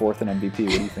guy was fourth in MVP.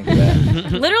 What do you think of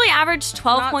that? Literally averaged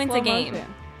 12 points a game.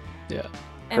 Yeah.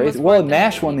 Crazy. Well,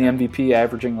 Nash won the MVP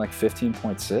averaging like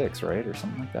 15.6, right? Or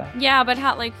something like that. Yeah, but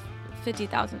had like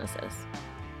 50,000 assists.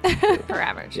 Per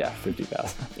average. Yeah,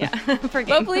 50,000. Yeah, per game.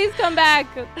 But please come back.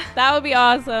 That would be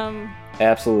awesome.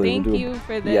 Absolutely. Thank you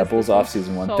for this. Yeah, Bulls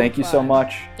off-season one. Thank you so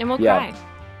much. And we'll cry.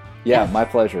 Yeah, my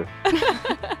pleasure.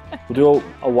 We'll do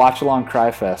a watch-along cry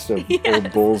fest of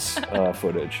old Bulls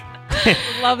footage.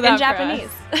 Love that. In Japanese.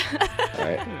 All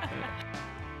right.